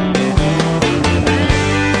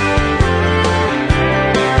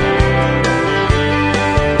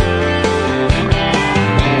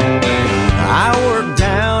 I work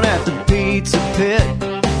down at the pizza pit,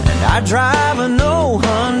 and I drive an old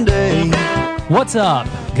Hyundai. What's up,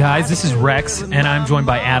 guys? This is Rex, and I'm joined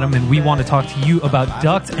by Adam, and we want to talk to you about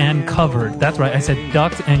Ducked and Covered. That's right, I said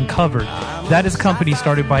Ducked and Covered. That is a company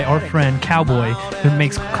started by our friend Cowboy who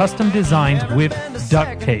makes custom designs with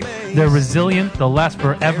duct tape. They're resilient, they'll last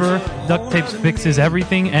forever. Duct tape fixes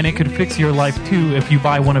everything, and it could fix your life too if you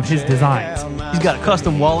buy one of his designs. He's got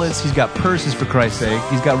custom wallets. He's got purses, for Christ's sake.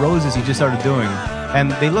 He's got roses he just started doing.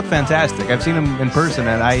 And they look fantastic. I've seen them in person,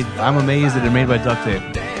 and I'm amazed that they're made by duct tape.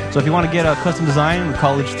 So if you want to get a custom design, a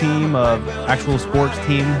college team, actual sports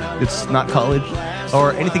team, it's not college,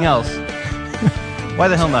 or anything else, why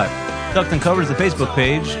the hell not? Ducked and Covered is the Facebook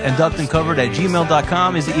page, and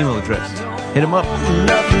duckedandcovered@gmail.com is the email address. Hit him up.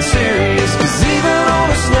 Nothing serious, 'cause even on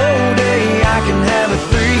a slow day, I can have a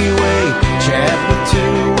three-way chat with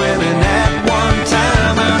two women at one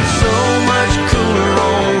time. I'm so much cooler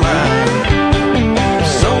online.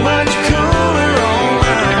 So much cooler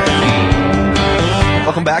online.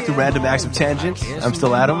 Welcome back to Random Acts of Tangents. I'm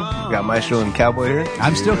still Adam. We got Maestro and Cowboy here.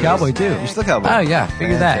 I'm still Cowboy, too. You're still Cowboy. Oh, yeah.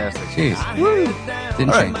 Figure that. Fantastic. Jeez. Didn't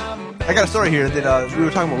All right. change. I got a story here that we were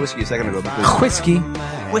talking about whiskey a second ago. Because Whiskey.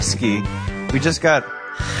 whiskey, we just got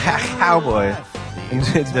Cowboy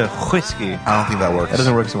into the whiskey. I don't think that works. That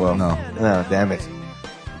doesn't work so well. No. No, damn it.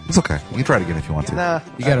 It's okay. You can try it again if you want to. Nah.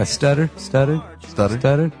 You got a stutter? Stutter?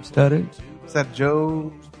 Is that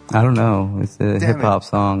Joe? I don't know. It's a Damn hip-hop it.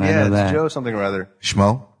 song. I Yeah, know it's that. Joe something or other.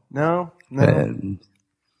 Schmo? No.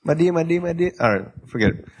 My dear. All right, forget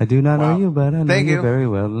it. I do not know you, but I know Thank you you. very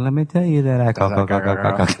well. Let me tell you that I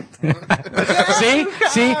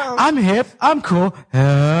See, I'm hip, I'm cool.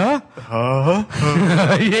 Yeah,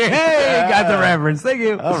 got the reference. Thank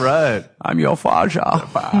you. All right. I'm your Faja.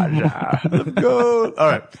 Go. All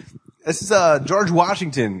right. This is George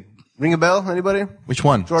Washington. Ring a bell? Anybody? Which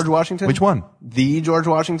one? George Washington? Which one? The George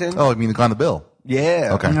Washington? Oh, I mean on the bill. Yeah.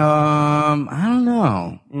 Okay. I don't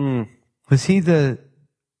know. Was he the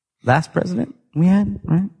last president we had?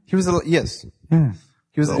 Right? He was the, yes. Yeah.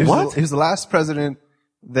 He was What? He was the last president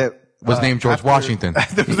that Was named George Washington.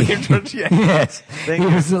 that was named George. Yeah. Yes. He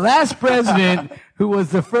was the last president who was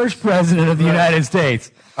the first president of the United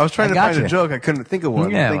States. I was trying to gotcha. find a joke. I couldn't think of one.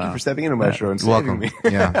 Yeah, Thank well. you for stepping into my show and saving Welcome. me.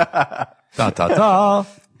 Yeah. Ta ta ta.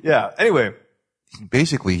 Yeah. Anyway.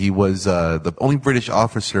 Basically, he was the only British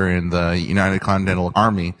officer in the United Continental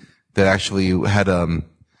Army that actually had a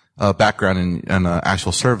background in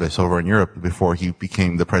actual service over in Europe before he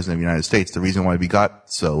became the president of the United States. The reason why we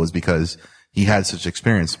got so was because he had such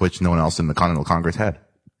experience, which no one else in the Continental Congress had.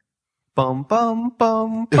 Bum, bum,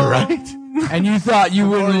 bum, bum. Right? And you thought you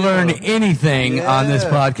wouldn't learn anything on this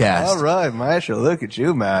podcast. All right, Maestro. Look at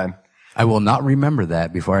you, man. I will not remember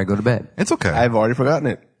that before I go to bed. It's okay. I've already forgotten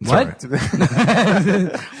it. What?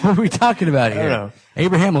 What are we talking about here? I don't know.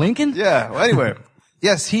 Abraham Lincoln? Yeah. Well, anyway.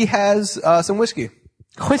 Yes, he has some whiskey.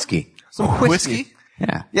 Whiskey. Some whiskey.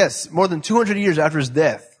 Yeah. Yes, more than 200 years after his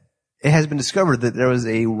death, it has been discovered that there was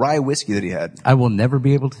a rye whiskey that he had. I will never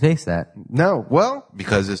be able to taste that. No, well,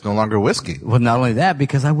 Because it's no longer whiskey. Well, not only that,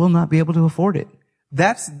 because I will not be able to afford it.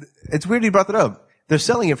 it's weird you brought that up. They're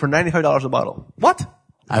selling it for $95 a bottle. What?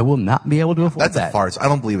 I will not be able to afford That's that. a farce. I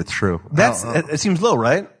don't believe it's true. It seems low,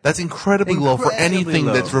 right? That's incredibly low for Incredibly anything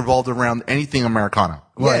low. that's revolved around anything Americana.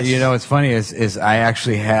 Well, Yes. you know, what's funny is I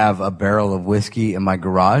actually have a barrel of whiskey in my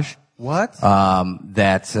garage. What?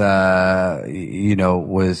 That,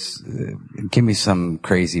 was, give me some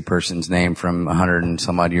crazy person's name from 100 and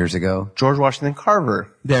some odd years ago. George Washington Carver.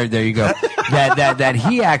 There you go. that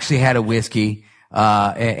he actually had a whiskey,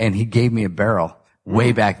 and he gave me a barrel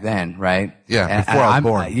way back then, right? Yeah, And before I was I'm-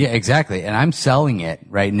 born. Yeah, exactly. And I'm selling it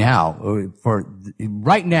right now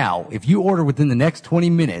if you order within the next 20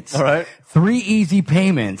 minutes. All right. 3 easy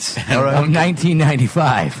payments right. of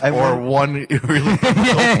 $19.95. Or one really.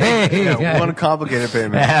 Yeah, one complicated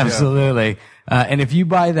payment. Absolutely. And if you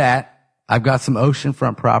buy that, I've got some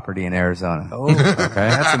oceanfront property in Arizona. Oh,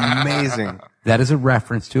 that's amazing. That is a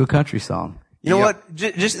reference to a country song. You know what?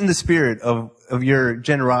 Just in the spirit of your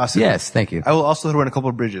generosity. Yes, thank you. I will also throw in a couple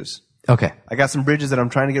of bridges. Okay. I got some bridges that I'm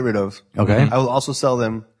trying to get rid of. Okay. I will also sell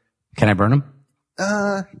them. Can I burn them?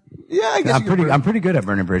 Yeah, I guess I'm pretty good at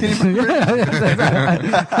burning bridges. I'm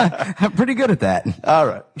pretty good at that. All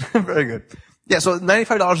right. Very good. Yeah, so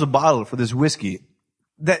 $95 a bottle for this whiskey.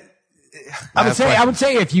 I would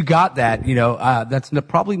say if you got that, that's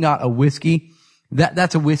probably not a whiskey.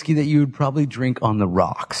 That's a whiskey that you would probably drink on the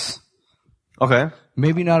rocks. Okay.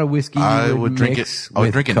 Maybe not a whiskey you I would would drink mix it. I would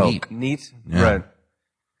with drink it Coke. neat. Neat. Yeah. Right.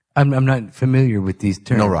 I'm not familiar with these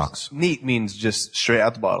terms. No rocks. Neat means just straight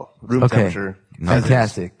out the bottle. Room Okay. temperature.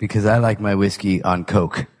 Fantastic, because I like my whiskey on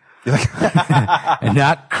Coke. And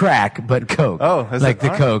not crack, but Coke. Oh, is like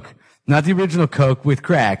that- the Coke. Not the original Coke with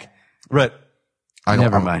crack. Right.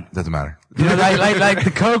 Never mind. Doesn't matter. You know, like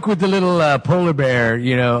the Coke with the little polar bear, on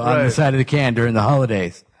the Right. side of the can during the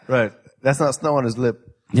holidays. Right. That's not snow on his lip.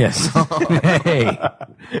 Yes. Hey.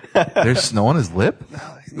 There's snow on his lip?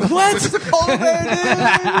 What? It's a polar bear,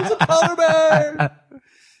 dude! It's a polar bear!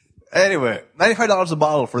 Anyway, $95 a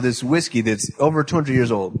bottle for this whiskey that's over 200 years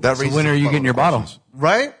old. That So raises when are you getting your bottle? questions.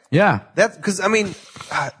 Right? Yeah. That's, cause I mean,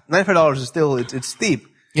 $95 is still, it's steep.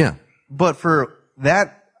 Yeah. But for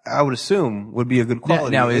that, I would assume would be a good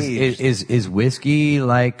quality. Now, aged. is whiskey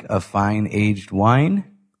like a fine aged wine?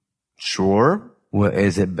 Sure.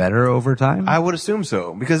 Is it better over time? I would assume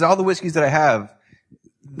so. Because all the whiskeys that I have,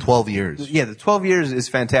 12 years. yeah, the 12 years is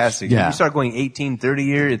fantastic. Yeah. You start going 18, 30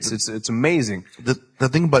 years, it's amazing. The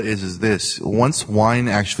thing about it is this. Once wine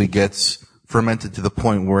actually gets fermented to the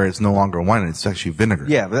point where it's no longer wine, it's actually vinegar.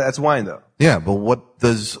 Yeah, but that's wine though. Yeah, but what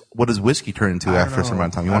does whiskey turn into after a certain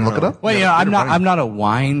amount of time? You want to look it up? Well, I'm not a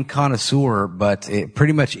wine connoisseur, but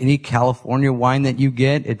pretty much any California wine that you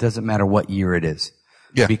get, it doesn't matter what year it is.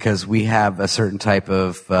 Yeah. Because we have a certain type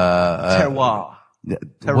of, Terroir.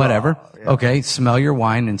 whatever. Okay. Smell your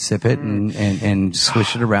wine and sip it and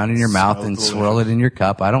swish it around in your mouth and swirl it in your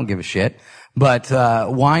cup. I don't give a shit. But,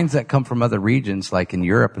 wines that come from other regions, like in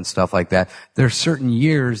Europe and stuff like that, there's certain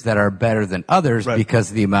years that are better than others because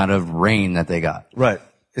of the amount of rain that they got. Right.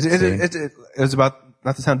 It's about,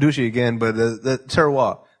 not to sound douchey again, but the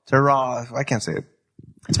terroir. Terroir, I can't say it.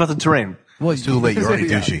 It's about the terrain. Well, it's too late. You're already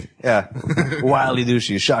douchey. Yeah. Wildly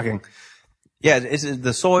douchey. Shocking. Yeah, it's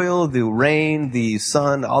the soil, the rain, the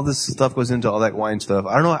sun, all this stuff goes into all that wine stuff.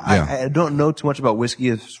 I don't know. Yeah. I don't know too much about whiskey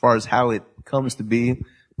as far as how it comes to be,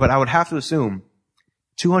 but I would have to assume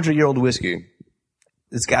 200-year-old whiskey,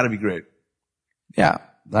 it's gotta be great. Yeah.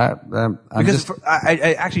 I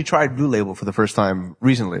actually tried Blue Label for the first time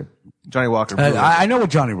recently. Johnny Walker. Blue Label. I know what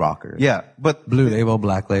Johnny Walker is. Yeah, but Blue Label,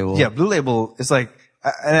 Black Label. yeah, Blue Label is like,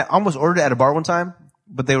 I almost ordered it at a bar one time,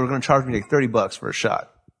 but they were going to charge me like $30 for a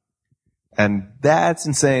shot. And that's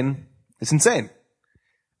insane. It's insane.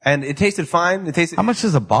 And it tasted fine. How much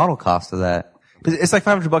does a bottle cost of that? It's like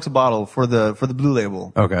 $500 a bottle for the Blue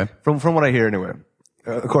Label. Okay. From what I hear anyway.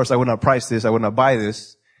 Of course, I would not price this. I would not buy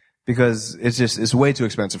this because it's way too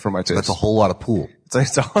expensive for my taste. That's a whole lot of pool.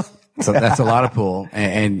 It's all, So that's a lot of pool.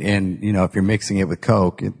 And if you're mixing it with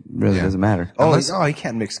Coke, it really doesn't matter. you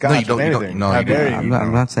can't mix scotch No, you don't- with you don't- anything. no, How you dare don't. you?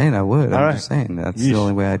 I'm not saying I would. I'm right. just saying that's Yeesh. the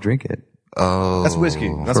only way I drink it. Oh. That's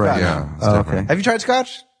whiskey. That's Correct. scotch. Yeah. it's Oh, different. okay. Have you tried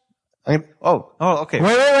scotch? Okay.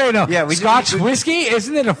 Wait, no. Yeah, we Scotch did- whiskey?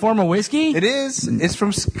 Isn't it a form of whiskey? It is. It's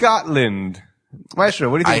from Scotland. Maestro,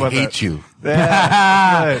 what do you think I about hate that? you.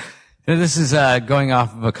 Yeah. This is going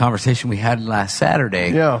off of a conversation we had last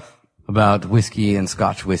Saturday Yeah. about whiskey and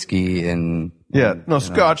Scotch whiskey and Yeah. No,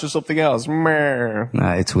 scotch or something else. Meh.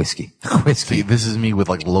 No, it's whiskey. Whiskey. See, this is me with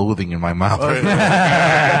like loathing in my mouth.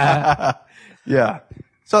 Yeah.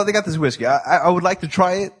 So they got this whiskey. I would like to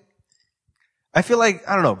try it. I feel like,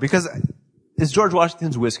 I don't know, because it's George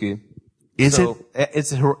Washington's whiskey. Is So it?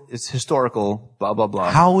 It's historical, blah, blah, blah.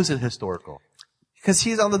 How is it historical? Because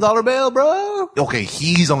he's on the dollar bill, bro. Okay,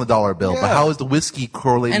 he's on the dollar bill, but Yeah. how is the whiskey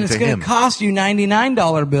correlating And it's to going him? to cost you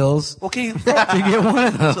 $99 bills Okay, to get one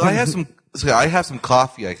of those. so I have some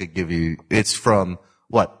coffee I could give you. It's from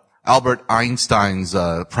what? Albert Einstein's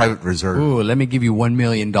private reserve. Ooh, let me give you $1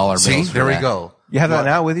 million bills. See, for there we that. go. You have that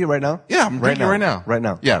now with you right now? Yeah, I'm drinking it right now. Right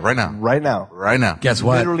now. Yeah, right now. Right now. Right now. Guess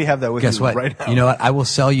what? Literally have that with Guess you what? right now. You know what? I will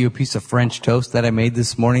sell you a piece of French toast that I made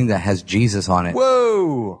this morning that has Jesus on it.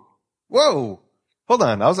 Whoa. Whoa. Hold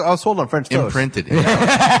on. I was sold on French toast. Imprinted.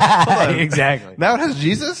 Exactly. Now it has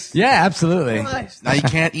Jesus? Yeah, absolutely. Now you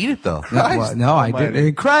can't eat it though. No, well, no, I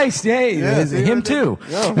did. Christ, hey, him too.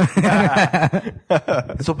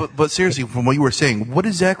 So, but seriously, from what you were saying, what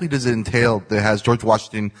exactly does it entail that has George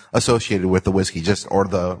Washington associated with the whiskey, or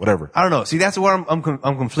the whatever? I don't know. See, that's where I'm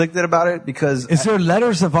conflicted about it because Is there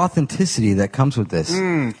letters of authenticity that comes with this?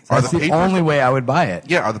 Are That's the the papers- only way I would buy it.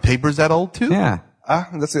 Yeah, are the papers that old too? Yeah.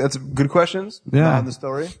 that's good questions. Yeah. On the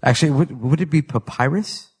story. Actually, would it be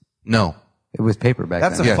papyrus? No. It was paper back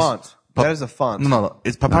That's then. a Yes. font. Pa- That is a font. No.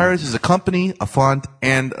 It's papyrus is a company, a font,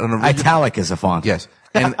 and an original. Italic is a font. Yes,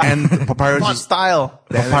 and papyrus Font is style.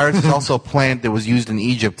 papyrus is also a plant that was used in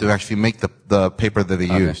Egypt to actually make the paper that they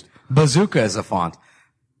used. Bazooka is a font.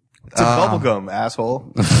 It's a bubblegum,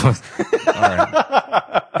 asshole.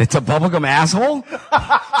 It's a bubblegum asshole?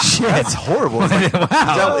 Shit. That's horrible. It's like,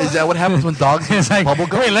 Wow. is that what happens when dogs eat It's like,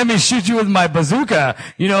 bubblegum? hey, let me shoot you with my bazooka.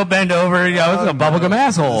 You know, bend over. You know, it's a bubblegum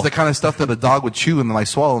asshole. It's the kind of stuff that a dog would chew and then like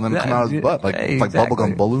swallow and then come out of his Yeah, butt like exactly.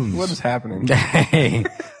 bubblegum balloons. What is happening? Hey,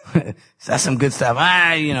 that's some good stuff.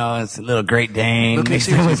 You know, it's a little Great Dane. Okay,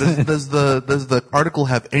 seriously, does the article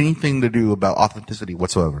have anything to do about authenticity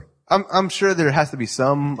whatsoever? I'm sure there has to be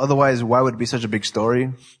some. Otherwise, why would it be such a big story?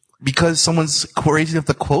 Because someone's crazy enough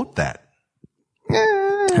to quote that.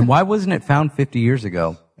 And why wasn't it found 50 years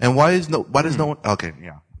ago? And why does no one? Okay,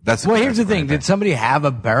 yeah, that's. Well, here's the that's thing. Did somebody have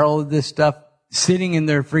a barrel of this stuff sitting in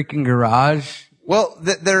their freaking garage? Well,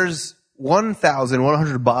 there's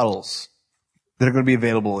 1,100 bottles that are going to be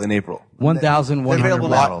available in April. 1,100 available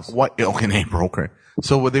now. bottles. What? Okay, in April. Okay,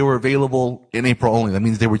 so they were available in April only. That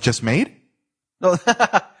means they were just made. No,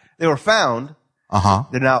 they were found. Uh-huh.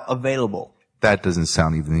 They're now available. That doesn't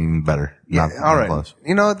sound even better. Yeah. Not All right. close.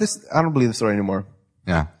 You know this. I don't believe the story anymore.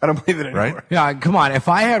 Yeah. I don't believe it anymore. Right? Yeah, come on. If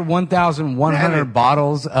I had 1,100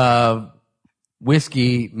 bottles of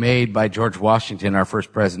whiskey made by George Washington, our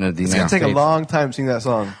first president of the It's United going to take States, a long time singing that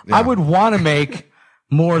song. I would want to make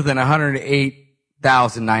more than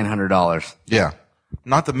 $108,900. Yeah.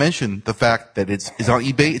 Not to mention the fact that it's on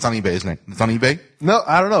eBay. It's on eBay, isn't it? It's on eBay. No,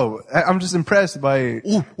 I don't know. I'm just impressed by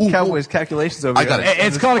Cowboy's calculations over I here. got it.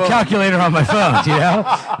 It's called a calculator on my phone, you know?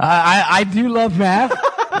 I do love math.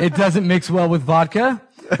 It doesn't mix well with vodka,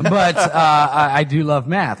 but I do love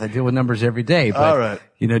math. I deal with numbers every day. But, All right.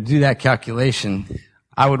 you know, do that calculation.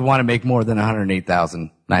 I would want to make more than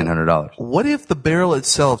 $108,900. What if the barrel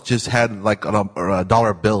itself just had like a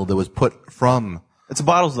dollar bill that was put from? It's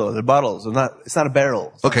bottles though. They're bottles. It's not a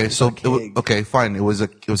barrel. Okay, so It's a keg. okay, fine. It was a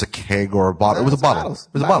keg or a bottle. It was a bottle. It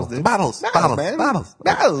was a bottle. dude. Bottles. man. Bottles.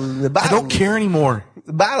 Bottles. The I bottles. don't care anymore.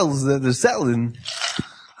 The bottles that they're selling.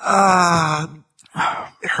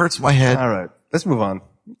 It hurts my head. All right. Let's move on.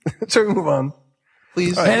 Shall we move on?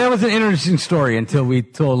 Please. And that was an interesting story until we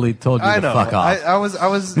totally told you I to know. fuck off. I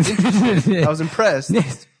was interested. I was impressed.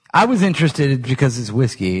 I was interested because it's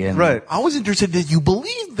whiskey. And Right. I was interested that you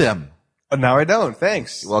believed them. But now I don't.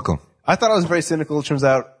 Thanks. You're welcome. I thought I was very cynical. It turns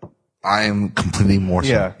out, I am completely more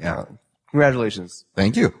so. yeah. Congratulations.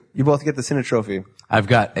 Thank you. You both get the Cine Trophy. I've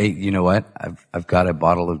got you know what? I've got a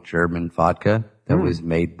bottle of German vodka that was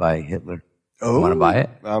made by Hitler. Oh. Want to buy it?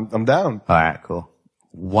 I'm down. All right, cool.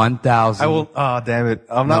 1,000. I will. Oh, damn it.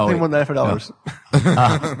 I'm not No, paying more than $900.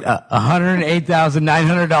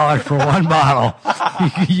 $108,900 for one bottle.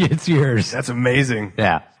 It's yours. That's amazing.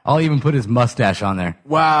 Yeah. I'll even put his mustache on there.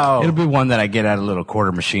 Wow. It'll be one that I get at a little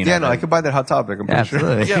quarter machine. Yeah, no, I could buy that Hot Topic. I'm pretty sure.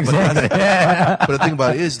 Absolutely. Yeah, but Exactly. Yeah. But the thing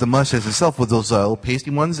about it is the mustache itself with those little pasty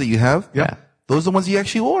ones that you have. Yeah. Those are the ones you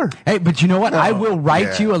actually wore. Hey, but you know what? I will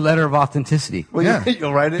write you a letter of authenticity. Well, Yeah.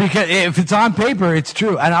 you'll write it. Because if it's on paper, it's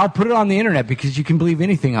true. And I'll put it on the internet because you can believe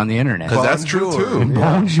anything on the internet. Because that's true Bonjour. too.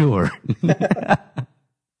 Bonjour.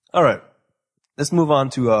 All right. Let's move on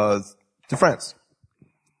to France.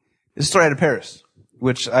 It's a story out of Paris,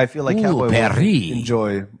 which I feel like Ooh, Cowboy will Paris.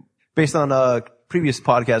 enjoy, based on previous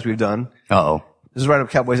podcast we've done. Uh-oh. This is right up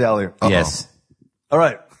Cowboy's alley. Yes. All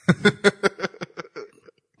right.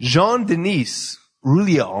 Jean-Denis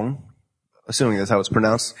Rouillon, assuming that's how it's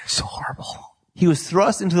pronounced. So horrible. He was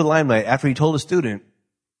thrust into the limelight after he told a student,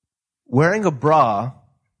 wearing a bra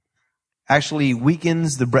actually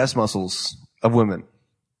weakens the breast muscles of women.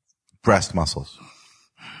 Breast muscles.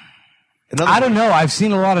 I don't know. I've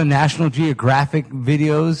seen a lot of National Geographic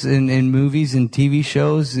videos in movies and TV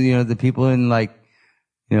shows, you know, the people in like,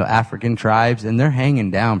 you know, African tribes, and they're hanging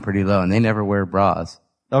down pretty low and they never wear bras.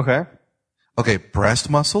 Okay. Okay, breast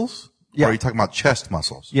muscles? Yeah. Or are you talking about chest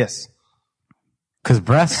muscles? Yes. Cause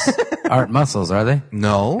breasts aren't muscles, are they?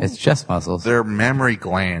 No. It's chest muscles. They're mammary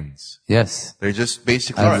glands. Yes. They're just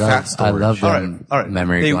basically I fat love storage. them All right.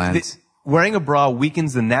 memory glands. Wearing a bra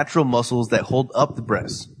weakens the natural muscles that hold up the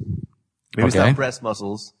breasts. Maybe it's Okay. not breast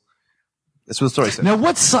muscles. That's what the story says. Now,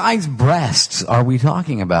 what size breasts are we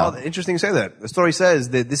talking about? Oh, interesting you say that. The story says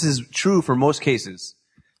that this is true for most cases.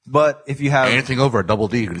 But if you have... Anything over a double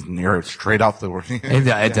D, you're straight off the...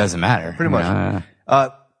 It doesn't matter. Pretty much.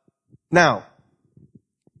 Now,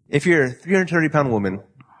 if you're a 330-pound woman,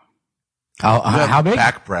 How big?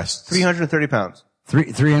 Back breasts. 330 pounds.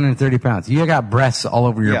 330 pounds. You got breasts all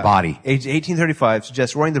over your body. Age 1835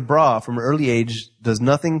 suggests wearing the bra from an early age does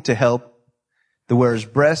nothing to help the wearer's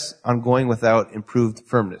breasts on going without improved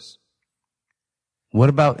firmness. What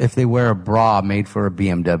about if they wear a bra made for a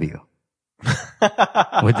BMW?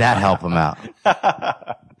 Would that help them out?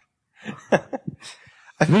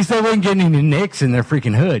 At least they wouldn't get any nicks in their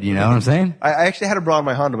freaking hood, you know what I'm saying? I actually had a bra in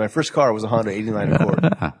my Honda. My first car was a Honda 89 Accord.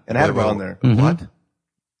 And I had a bra on there. What?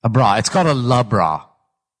 A bra. It's called a La Bra.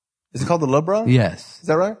 Is it called the Love Bra? Yes. Is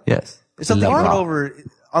that right? Yes. It's something you La put Bra. over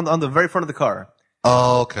on the very front of the car.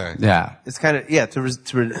 Oh, okay. Yeah. It's kind of, to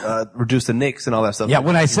reduce the nicks and all that stuff. Yeah,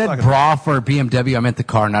 when I said bra for a BMW, I meant the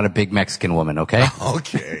car, not a big Mexican woman, okay?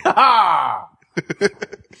 Okay.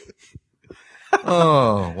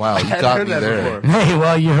 Oh, wow. You got heard me that there. before. Hey,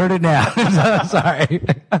 well, you heard it now. So, sorry.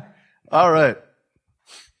 All right.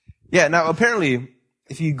 Yeah, now apparently,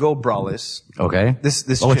 if you go braless, Okay. this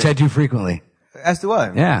Which I chick, do frequently. as do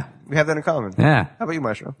I. Yeah. We have that in common. Yeah. How about you,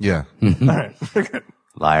 Maestro? Yeah. All right.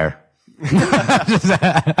 Liar.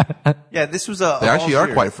 Yeah, this was a... They actually are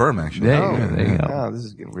quite firm, actually. There you go. Oh, this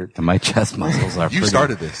is getting weird. And my chest muscles are You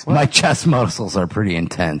started this. My chest muscles are pretty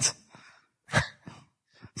intense.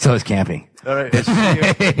 So is camping. All right. As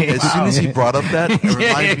soon as he brought up that, it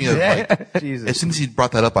reminded me of like, Jesus. as soon as he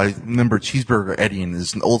brought that up, I remember Cheeseburger Eddie in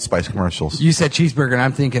his Old Spice commercials. You said cheeseburger, and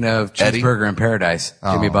I'm thinking of Eddie? Cheeseburger in Paradise.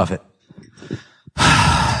 Jimmy Buffett.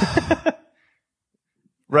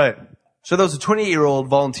 Right. So there was a 28-year-old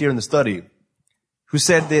volunteer in the study who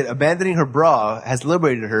said that abandoning her bra has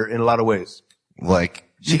liberated her in a lot of ways. Like,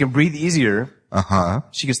 She can breathe easier. uh-huh.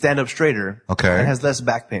 She can stand up straighter. Okay. And has less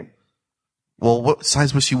back pain. Well, what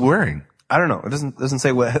size was she wearing? I don't know. It doesn't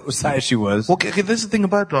say what size she was. Well, okay, this is the thing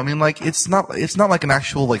about it, though. I mean, like, it's not like an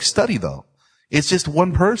actual, like, study, though. It's just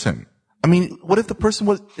one person. I mean, what if the person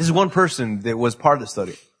was, This is one person that was part of the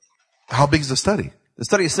study. how big is the study? The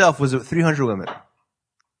study itself was 300 women.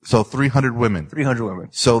 So 300 women. 300 women.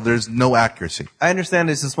 So there's no accuracy. I understand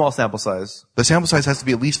it's a small sample size. The sample size has to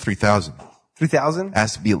be at least 3,000. 3,000?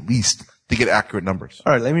 Has to be at least to get accurate numbers.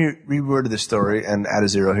 All right, let me reword this story and add a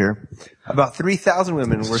zero here. About 3,000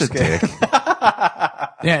 women were Such a scared. dick.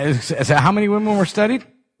 Yeah. So how many women were studied?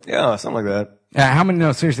 Yeah, something like that. How many?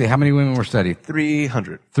 No, seriously. How many women were studied?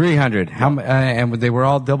 300. 300. And they were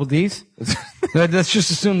all double D's? Let's just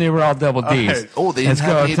assume they were all double D's. right. Oh, they Let's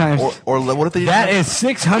didn't have go any, times. or what if they didn't That have, is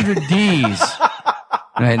 600 D's.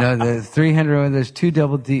 Right, no, there's 300, there's two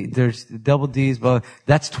double D, there's double D's, but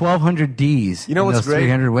that's 1,200 D's. You know in what's those great?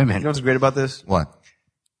 300 women. You know what's great about this? what?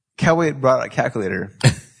 Cowboy brought a calculator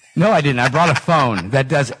No, I didn't. I brought a phone that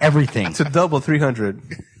does everything. to double 300.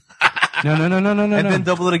 No. And then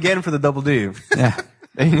double it again for the double D. Yeah.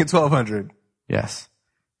 And you get 1,200. Yes.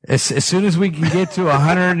 As soon as we can get to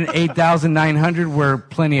 108,900, we're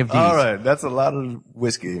plenty of D's. All right, that's a lot of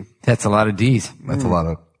whiskey. That's a lot of D's. That's a lot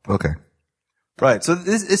of, okay. Right, so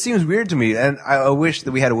it seems weird to me, and I wish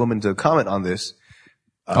that we had a woman to comment on this.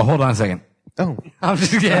 Oh, hold on a second. Oh. I'm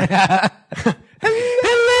just kidding.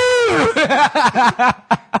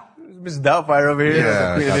 Miss Doubtfire over here.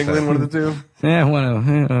 Yeah, Queen I of got England, that. one of the two. Yeah, one of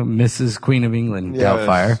Mrs. Queen of England, Yes.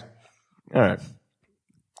 Doubtfire. All right.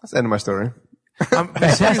 That's the end of my story.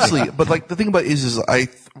 Seriously, but like the thing about it is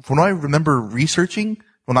from what I remember reading,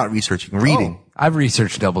 I've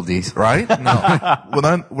researched double D's. right? No.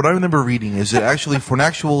 what I remember reading is that actually for an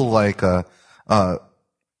actual like,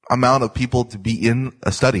 amount of people to be in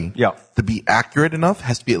a study, Yeah. to be accurate enough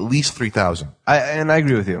has to be at least 3,000. And I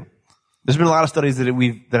agree with you. There's been a lot of studies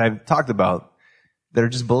that I've talked about that are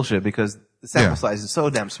just bullshit because the sample size is so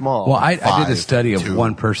damn small. Well, I did a study of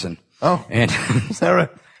one person. Oh. And Is that right?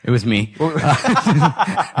 it was me.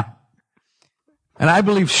 And I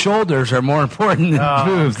believe shoulders are more important than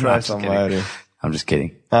boobs. No, I'm just kidding. I'm just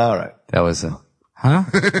kidding. All right. That was huh?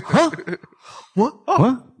 What?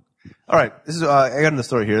 What? All right. This is I got the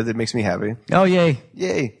story here that makes me happy. Oh, yay.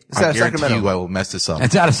 Yay! It's I out of guarantee Sacramento. you I will mess this up.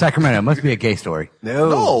 It's out of Sacramento. It must be a gay story.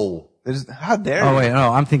 No. How dare you? Oh, wait.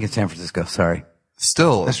 No, I'm thinking San Francisco. Sorry.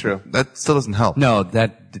 Still. That's true. That still doesn't help. No,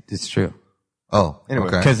 it's true. Oh, Anyway.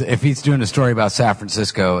 okay. Because if he's doing a story about San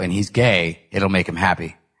Francisco and he's gay, it'll make him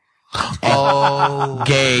happy. Oh.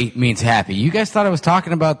 Gay means happy. You guys thought I was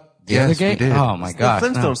talking about the Yes, other gay? we did. Oh, my The gosh.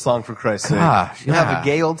 Flintstone No. song, for Christ's sake. Gosh, You'll have yeah. a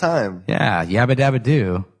gay old time. Yeah, yabba dabba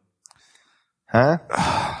do. Huh?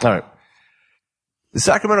 All right. The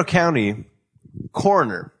Sacramento County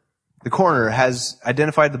coroner, has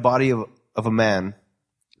identified the body of a man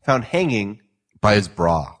found hanging. By his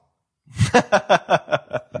bra.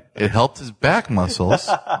 It helped his back muscles.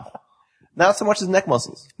 Not so much his neck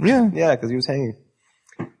muscles. Yeah. Yeah, because he was hanging.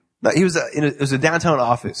 No, he was it was a downtown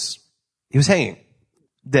office. He was hanging,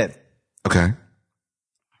 dead, Okay.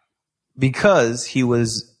 because he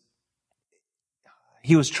was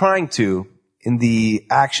trying to, in the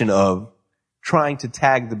action of trying to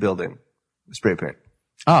tag the building with spray paint.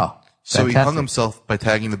 Oh. So he fantastic. hung himself by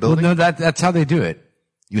tagging the Well, building? no, that's how they do it.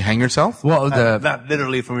 You hang yourself? Well, Not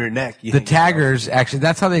literally from your neck. You the hang yourself. taggers, actually,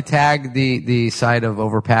 that's how they tag the side of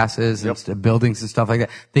overpasses and buildings and stuff like that.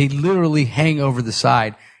 They literally hang over the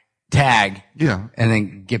side, tag, Yeah. and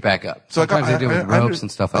then get back up. So Sometimes they do it with ropes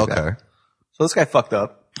and stuff like that. Okay. So this guy fucked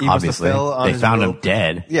up. He must have Obviously, fell on they his found him rope.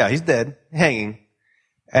 dead. Yeah, he's dead, hanging.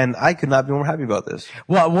 And I could not be more happy about this.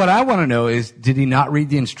 Well, what I want to know is, did he not read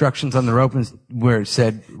the instructions on the rope where it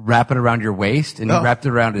said wrap it around your waist, and he wrapped it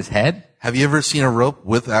around his head? Have you ever seen a rope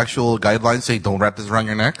with actual guidelines say don't wrap this around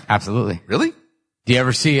your neck? Absolutely. Really? Do you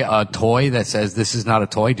ever see a toy that says this is not a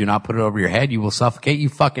toy? Do not put it over your head. You will suffocate. You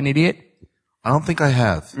fucking idiot. I don't think I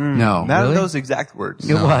have. No, Not really? those exact words.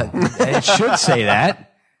 You know what? It should say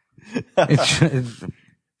that. It should.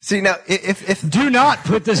 See, now, if Do not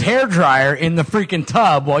put this hairdryer in the freaking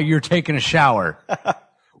tub while you're taking a shower.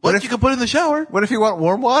 What if you could put it in the shower? what if you want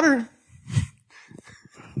warm water?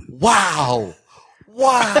 Wow.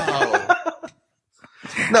 Wow.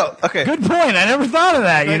 No, okay. Good point. I never thought of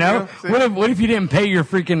that, you know? you. See? What if you didn't pay your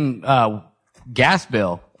freaking gas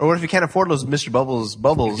bill? Or what if you can't afford those Mr.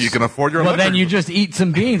 Bubbles? You can afford your Well, electric. then you just eat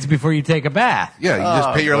some beans before you take a bath. Yeah, you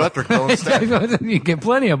just pay your electric bill instead. You get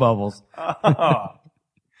plenty of bubbles. All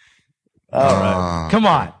right. Come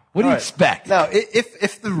on. What do you right. expect? Now,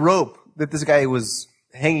 if the rope that this guy was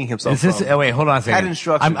hanging himself Is this? from, Oh, wait, hold on a second. Had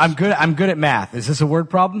instructions. I'm good at math. Is this a word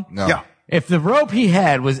problem? No. Yeah. If the rope he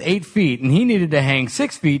had was 8 feet and he needed to hang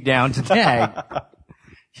 6 feet down to tag,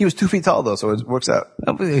 he was 2 feet tall though, so it works out.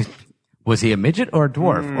 was he a midget or a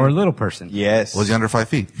dwarf or a little person? Yes. Was he under 5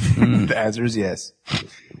 feet? The answer is yes.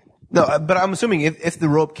 No, but I'm assuming if the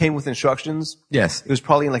rope came with instructions, Yes. it was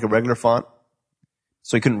probably in like a regular font,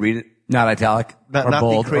 so he couldn't read it. Not italic Not or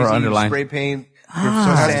bold the crazy or underlined. spray paint.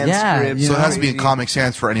 yeah, Sanskrit, you So it know, has to be in crazy- Comic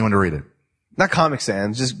Sans for anyone to read it. Not Comic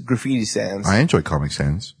Sans, just graffiti sans. I enjoy Comic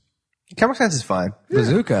Sans. Comic Sans is fine.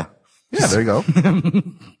 bazooka. Yeah, there you go.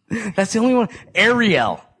 That's the only one.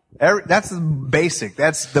 Arial. That's the basic.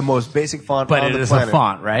 That's the most basic font But on it the is a planet.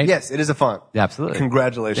 font, right? Yes, it is a font. Absolutely.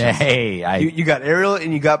 Congratulations. Hey, You got Arial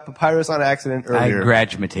and you got Papyrus on accident I earlier.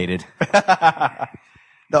 graduated.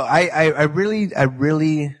 No, I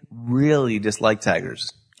really dislike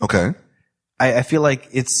taggers. Okay. I feel like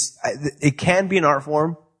it can be an art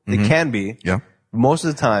form. It can be. Yeah. Most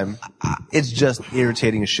of the time, it's just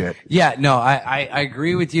irritating as shit. Yeah, no, I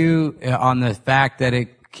agree with you on the fact that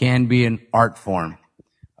it can be an art form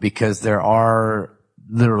because there are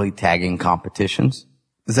literally tagging competitions.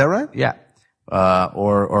 Is that right? Yeah.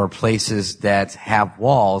 Or places that have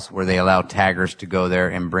walls where they allow taggers to go there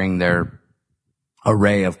and bring their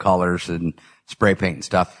array of colors and spray paint and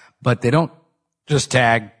stuff. But they don't just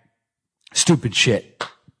tag stupid shit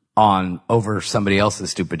over somebody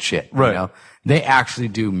else's stupid shit. Right. You know? They actually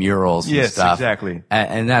do murals and Yes, stuff. exactly.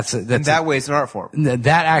 And that's That way, it's an art form.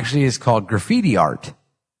 that actually is called graffiti art.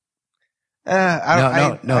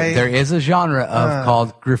 No, there is a genre of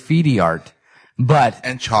called graffiti art, but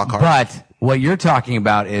And chalk art. But what you're talking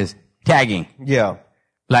about is tagging. Yeah.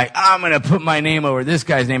 Like, I'm gonna put my name over this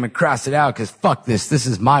guy's name and cross it out because fuck this. This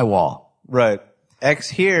is my wall. Right. X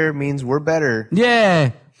here means we're better.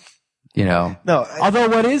 Yeah. You know. No, Although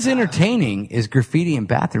what is entertaining is graffiti in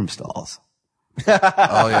bathroom stalls.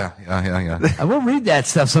 Oh, yeah. Yeah. I will read that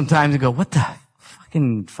stuff sometimes and go, what the fuck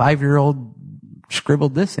fucking 5-year-old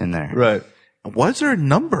scribbled this in there. Right. Was there a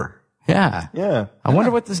number? Yeah. Yeah. I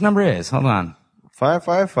wonder what this number is. Hold on.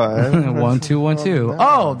 555. 1212.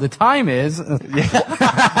 Oh, the time is. That's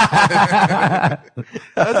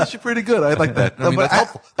actually pretty good. I like that. I mean, that's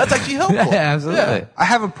helpful. That's actually helpful. Yeah, absolutely. I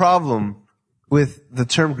have a problem with the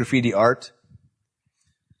term graffiti art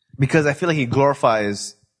because I feel like it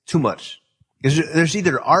glorifies too much. There's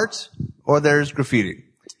either art or there's graffiti.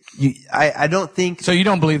 I don't think So you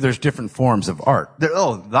don't believe there's different forms of art?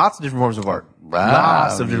 lots of different forms of art.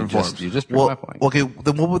 Lots of different forms. You just proved my point. Okay,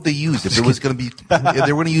 then what would they use if it was going to be? If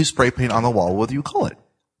they were going to use spray paint on the wall, what do you call it?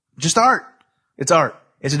 Just art. It's art.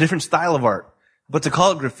 It's a different style of art. But to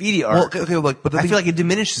call it graffiti art, But I feel like it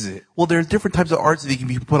diminishes it. well, there's different types of arts that can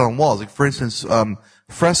be put on walls. Like for instance,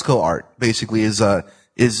 fresco art basically is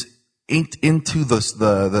inked into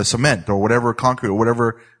the cement or whatever concrete or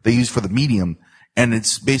whatever they use for the medium, and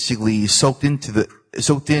it's basically soaked in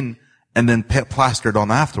and then plastered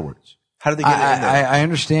on afterwards. How do they get it in there?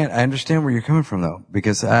 I understand where you're coming from though,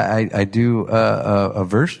 because I do a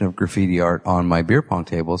version of graffiti art on my beer pong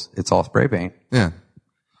tables. It's all spray paint. Yeah.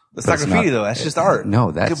 That's not graffiti though. That's just art.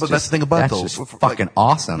 No, that's Okay, but just, that's the thing about that's though. just fucking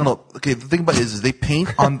awesome. No. Okay, the thing about it is they paint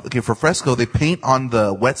on. Okay, for fresco, they paint on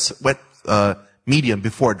the wet medium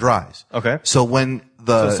before it dries. Okay. So when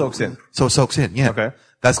So it soaks in. So it soaks in. Yeah. Okay.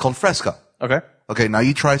 That's called fresco. Okay. Okay. Now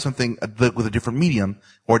you try something with a different medium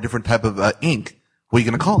or a different type of ink. What are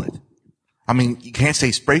you going to call it? I mean, you can't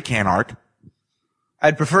say spray can art.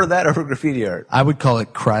 I'd prefer that over graffiti art. I would call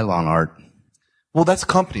it Krylon art. Well, that's a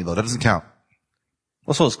company though. That doesn't count.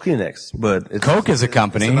 Well, so is Kleenex, but it's, Coke is a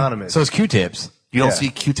company. It's anonymous. So is Q-tips. You don't Yeah. see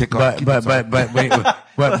Q-tip on. But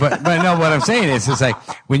no, what I'm saying is, it's like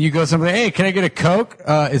when you go somewhere, hey, can I get a Coke?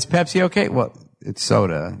 Is Pepsi okay? Well, it's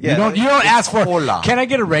soda. Yeah, you don't ask for cola. Can I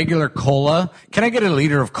get a regular cola? Can I get a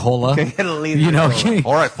liter of cola? Can I get a liter You of know, cola?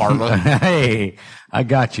 All right, Farla. hey, I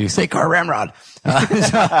got you. Say car ramrod.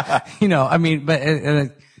 I mean, but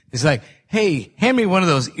it's like, hey, hand me one of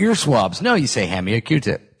those ear swabs. No, you say hand me a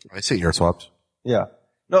Q-tip. I say ear swabs. Yeah.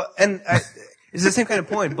 No, and it's the same kind of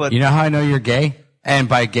point, but You know how I know you're gay? And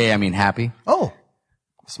by gay, I mean happy. Oh.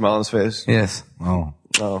 smile on his face. Yes. Oh.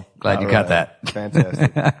 Oh, Glad you all got that.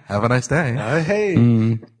 Fantastic. Have a nice day. Hey.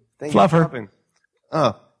 Thank you for Fluffer.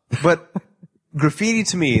 helping. But graffiti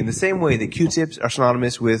to me, in the same way that Q-tips are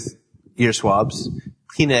synonymous with ear swabs,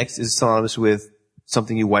 Kleenex is synonymous with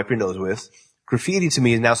something you wipe your nose with. Graffiti to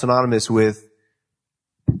me is now synonymous with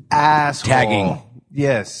asshole. Tagging.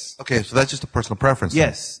 Yes. Okay, so that's just a personal preference. then.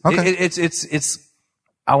 Yes. Okay. It's,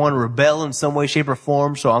 I want to rebel in some way, shape, or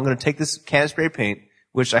form, so I'm going to take this can of spray paint,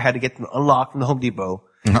 which I had to get unlocked from the Home Depot,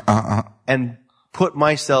 and put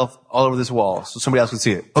myself all over this wall so somebody else could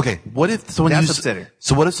see it. Okay, what if someone That's used? upsetting.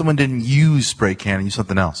 So what if someone didn't use spray can and used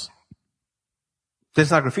something else?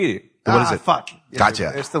 That's not graffiti. What is it? Fuck. Yeah,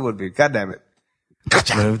 Gotcha. It still would be. God damn it. But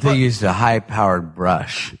if they used a high-powered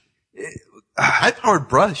brush. High-powered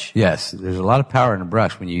brush. Yes, there's a lot of power in a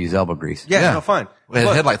brush when you use elbow grease. Yeah, no, fine. And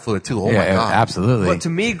But- headlight fluid too. Oh my Yeah, god. absolutely. But to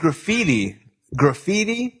me, graffiti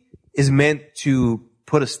is meant to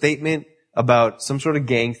put a statement about some sort of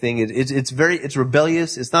gang thing. It's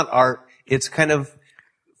rebellious. It's not art. It's kind of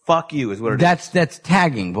fuck you is what it is. That's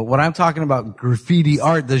tagging. But what I'm talking about, graffiti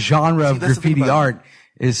art, the genre of that's the thing graffiti about art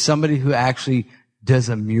is somebody who actually does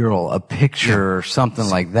a mural, a picture, or something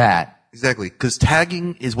like that. Exactly, because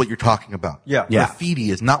tagging is what you're talking about. Yeah. Yeah.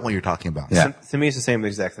 Graffiti is not what you're talking about. Yeah. To me, it's the same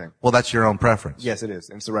exact thing. Well, that's your own preference. Yes, it is.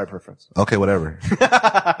 And it's the right preference. Okay, whatever.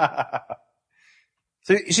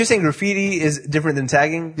 So you're saying graffiti is different than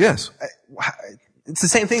tagging? Yes. It's the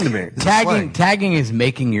same thing to me. Tagging is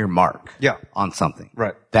making your mark. Yeah. On something.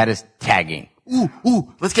 Right. That is tagging.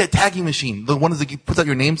 Ooh, let's get a tagging machine. The one that puts out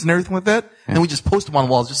your names and everything like that. And we just post them on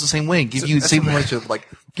walls just the same way and give you the same much of like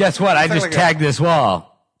Guess what? I just like a- tagged this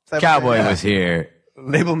wall. like Cowboy a- was here.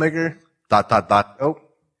 Label maker? ... Oh.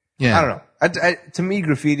 Yeah. I don't know. To me,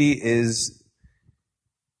 graffiti is,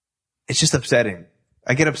 it's just upsetting.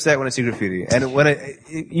 I get upset when I see graffiti. And when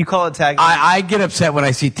you call it tagging. I get upset when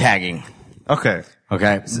I see tagging. Okay.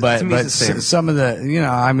 Okay. But to me, it's the same. some of the,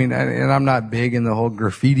 I mean, and I'm not big in the whole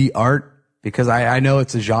graffiti art because I know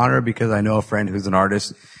it's a genre because I know a friend who's an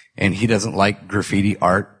artist and he doesn't like graffiti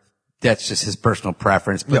art. That's just his personal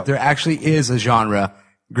preference. But Yeah. there actually is a genre,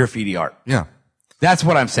 graffiti art. Yeah. That's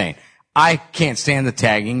what I'm saying. I can't stand the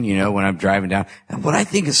tagging, when I'm driving down. And what I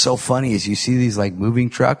think is so funny is you see these like moving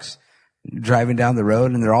trucks driving down the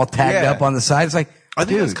road and they're all tagged Yeah. up on the side. It's like, I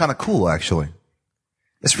think dude, that's kind of cool actually.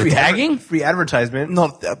 It's free tagging? Free advertisement.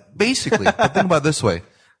 No, basically, but think about it this way.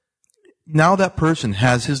 Now that person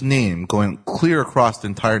has his name going clear across the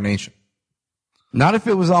entire nation. Not if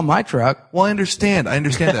it was on my truck. Well, I understand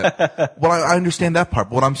that. Well, I understand that part.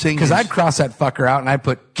 But what I'm saying is, Because I'd cross that fucker out and I'd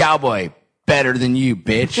put Cowboy better than you,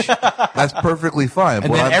 bitch. that's perfectly fine. And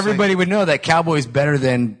What then I'm everybody would know that Cowboy's better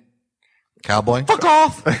than Cowboy. fuck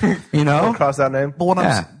off. You know? Cross that name. But what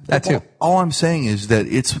Yeah, that too. All I'm saying is that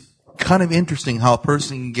it's kind of interesting how a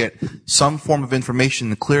person can get some form of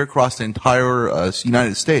information clear across the entire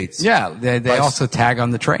United States. Yeah, they also tag on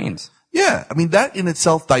the trains. Yeah, I mean that in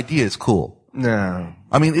itself, the idea is cool. No.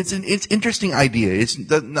 I mean, it's interesting idea.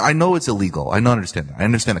 I know it's illegal. I understand that. I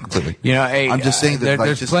understand it completely. You know, hey, I'm just saying that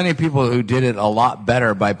there's plenty of people who did it a lot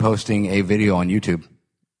better by posting a video on YouTube.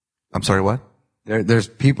 I'm sorry, what? There's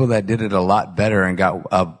people that did it a lot better and got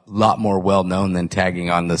a lot more well known than tagging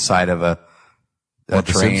on the side of a What,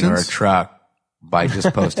 the train or a Simpsons? truck by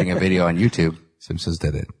just posting a video on YouTube. Simpsons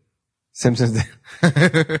did it. Simpsons.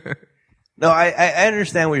 No, I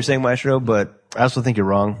understand what you're saying, Maestro, but I also think you're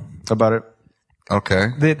wrong about it. Okay.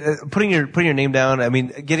 Putting your name down, I mean,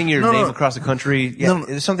 getting your name across the country,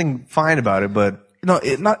 there's something fine about it, but No,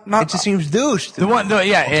 it just seems douche.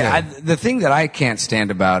 The thing that I can't stand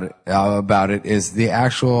about it is the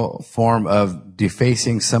actual form of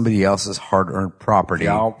defacing somebody else's hard-earned property.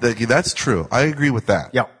 That's true. I agree with that.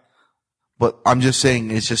 Yeah. But I'm just saying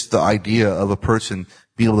it's just the idea of a person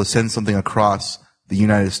being able to send something across the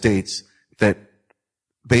United States that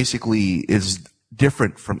basically is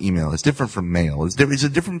different from email. It's different from mail. It's a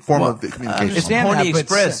different form of communication. It's understand Pony that, but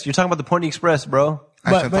Express. You're talking about the Pony Express, bro.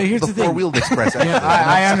 But here's the thing. four-wheeled express.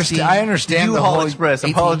 I understand the U-Haul whole Express.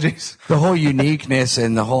 Apologies. the whole uniqueness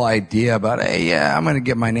and the whole idea about, hey, yeah, I'm going to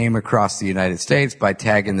get my name across the United States by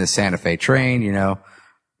tagging the Santa Fe train, you know,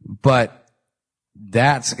 but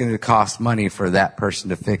that's going to cost money for that person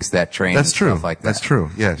to fix that train. That's and true. Stuff like that. That's true.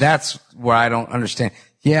 Yes. That's where I don't understand.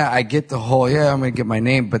 Yeah, I get the whole, I'm going to get my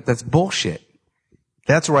name, but that's bullshit.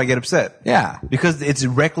 That's where I get upset. Yeah. Because it's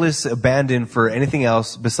reckless abandon for anything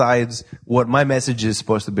else besides what my message is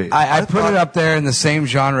supposed to be. I put it up there in the same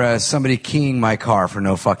genre as somebody keying my car for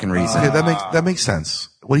no fucking reason. Okay, that makes sense.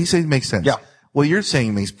 What he says makes sense. Yeah. What you're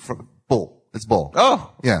saying makes bull. It's bull.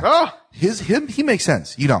 Oh. Yeah. Oh. He makes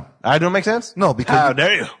sense. You don't. I don't make sense? No, because How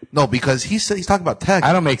dare you? No, because he's talking about tag.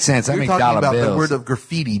 I don't make sense. I You're make talking dollar about bills. the word of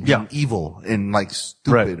graffiti being evil and like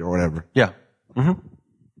stupid Right. or whatever. Yeah.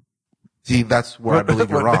 See, that's where I believe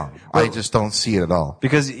you're wrong. I just don't see it at all.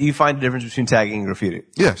 Because you find a difference between tagging and graffiti.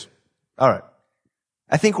 Yes. All right.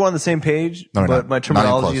 I think we're on the same page, No, we're but not. my Not even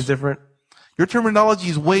terminology close. is different. Your terminology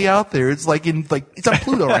is way out there. It's like it's on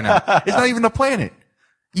Pluto right now. It's not even a planet.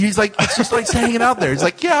 He's like, it's just like hanging out there. It's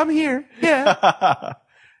like, yeah, I'm here. Yeah.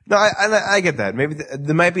 No, I get that. Maybe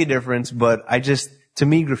there might be a difference, but to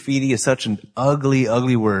me, graffiti is such an ugly,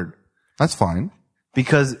 ugly word That's fine.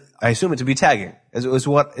 because I assume it to be tagging. It's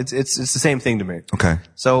the same thing to me. Okay.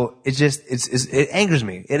 So it angers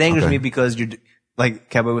me. It angers Okay. me because you're, like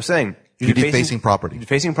Cowboy was saying, You're defacing property. You're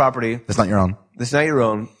defacing property. That's not your own. That's not your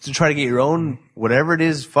own. To try to get your own, whatever it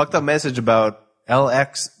is, fucked up message about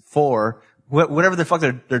LX4, whatever the fuck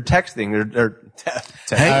they're texting or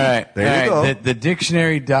Hey, All right. there you All go. right. The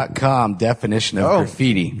dictionary.com definition of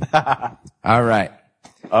graffiti. All right.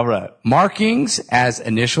 all right. Markings as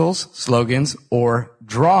initials, slogans, or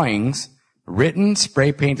drawings written,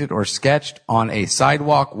 spray painted, or sketched on a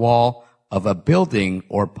sidewalk wall of a building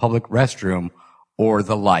or public restroom or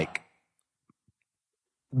the like.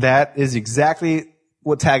 That is exactly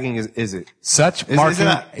what tagging is it? Such Is marking, it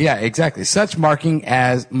not? yeah, exactly. Such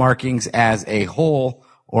markings as a whole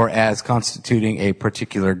or as constituting a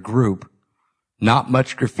particular group. Not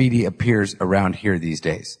much graffiti appears around here these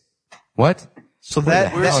days. What? So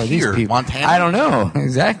Where's that here? These people? Montana? I don't know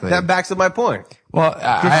exactly. that backs up my point. Well,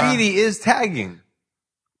 Graffiti is tagging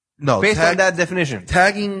No, based on that definition.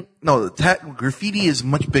 tagging. No, graffiti is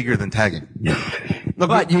much bigger than tagging.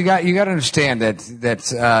 but you got to understand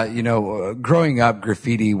that growing up,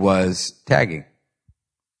 graffiti was tagging.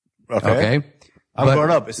 Okay. I'm But growing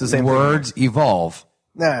up. It's the same thing. words evolve.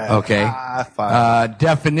 Nah. Okay. Fine.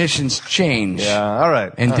 Definitions change. Yeah. All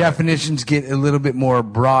right. And definitions get a little bit more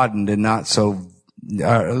broadened and not so,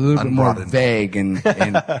 a little bit more Unbroadened. vague and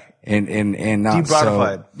not so,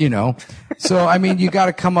 Debrodified. So, I mean, you got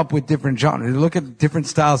to come up with different genres. Look at different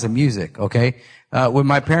styles of music. Okay. When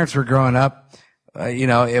my parents were growing up,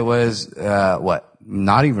 it was,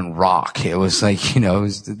 not even rock. It was like,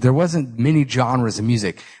 there wasn't many genres of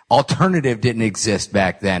music. Alternative didn't exist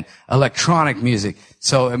back then. Electronic music.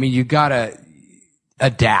 So, I mean, you gotta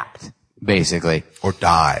adapt, basically. Or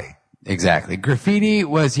die. Exactly. Graffiti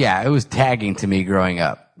was, it was tagging to me growing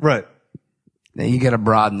up. Right. Now you got to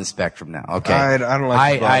broaden the spectrum now. Okay. I don't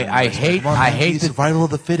like to broaden I the hate, Come on, I man, hate he's the survival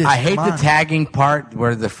of the fittest. I hate Come the on. tagging part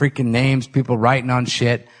where the freaking names, people writing on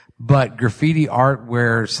shit, but graffiti art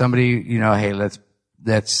where somebody, hey,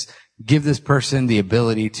 let's give this person the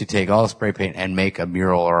ability to take all the spray paint and make a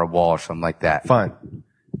mural or a wall or something like that. Fine.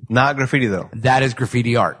 Not graffiti though. That is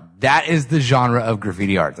graffiti art. That is the genre of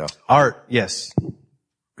graffiti art though. Art, yes.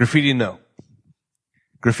 Graffiti, no.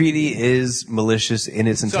 Graffiti is malicious in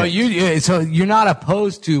its intent. So you're not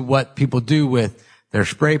opposed to what people do with their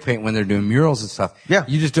spray paint when they're doing murals and stuff. Yeah.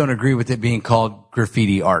 You just don't agree with it being called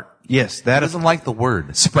graffiti art. Yes, that He is doesn't like the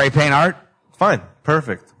word. Spray paint art? fine.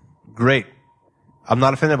 Perfect. Great. I'm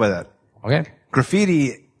not offended by that. Okay.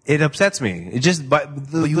 Graffiti, it upsets me. It just, but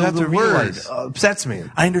you have to word realize. upsets me.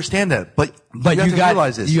 I understand that, but But you, have to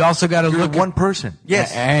realize this. you also got to You're look one person.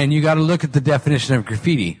 Yes. and you got to look at the definition of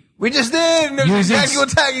graffiti. We just did. That's exactly what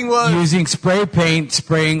tagging was. Using spray paint,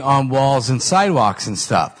 spraying on walls and sidewalks and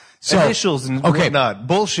stuff. So, Initials and whatnot.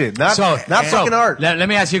 Bullshit. Not So fucking art. Let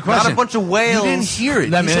me ask you a question. Not a bunch of whales. You didn't hear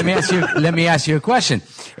it. Let me ask you a question.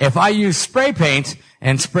 If I use spray paint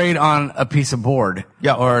and sprayed on a piece of board,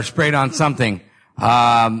 Yeah. or sprayed on something,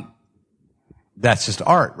 that's just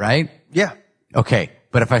art, right? Yeah. Okay.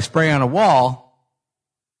 But if I spray on a wall,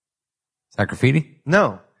 is that graffiti?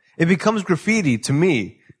 No. It becomes graffiti to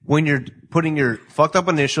me when you're putting your fucked up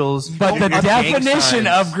initials. But the your gang definition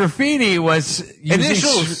signs. of graffiti was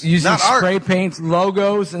Initials, using not art. spray paint,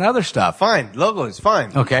 logos, and other stuff. Fine. Logos,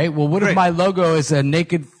 fine. Okay, well, what if Great. my logo is a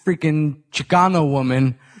naked freaking Chicano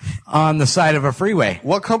woman on the side of a freeway?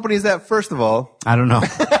 What company is that, first of all? I don't know.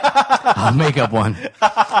 I'll make up one. It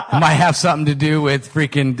might have something to do with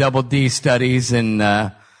freaking double D studies and,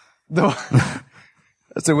 That's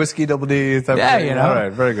a whiskey double D type Yeah, of thing. you know. All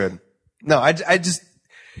right, very good. No, I just,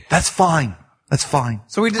 That's fine. That's fine.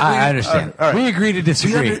 so we did. I understand. All right. We agree to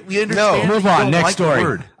disagree. We understand. move you on. don't Next like the story.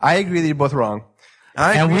 word. I agree that you're both wrong.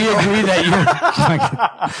 And we agree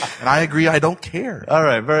that And I agree. I don't care. All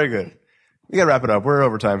right, very good. We gotta wrap it up. We're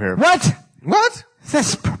over time here. what? What?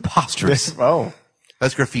 That's preposterous. Oh.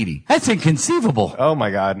 That's graffiti. That's inconceivable. Oh my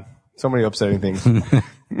God. So many upsetting things.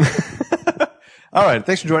 All right.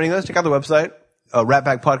 Thanks for joining us. Check out the website,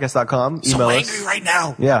 ratpackpodcast.com. So Email angry us. right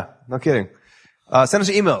now. Yeah, no kidding. Send us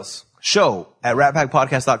your emails.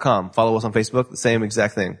 show@ratpackpodcast.com. Follow us on Facebook. The same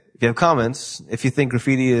exact thing. If you have comments, if you think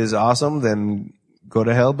graffiti is awesome, then go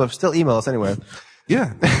to hell, but still email us anyway.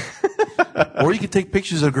 Yeah. Or you could take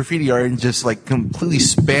pictures of graffiti art and just like completely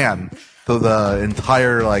spam the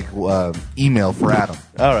entire email for Adam.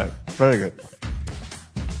 All right. Very good.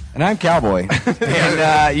 And I'm Cowboy.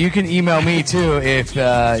 And you can email me too if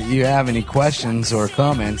you have any questions or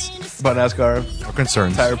comments. About NASCAR, No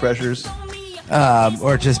concerns. tire pressures.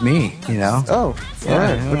 Or just me, you know. Oh, all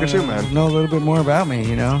right. Look at you, man. Know a little bit more about me,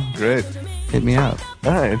 you know. Great. Hit me up.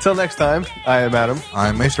 All right. Until next time, I am Adam.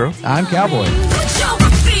 I'm Maestro. I'm Cowboy. Put your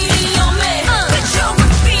graffiti on me. Put your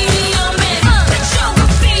graffiti on me. Put your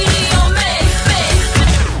graffiti on me.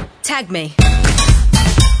 Tag me.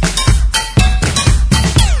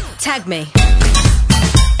 Tag me.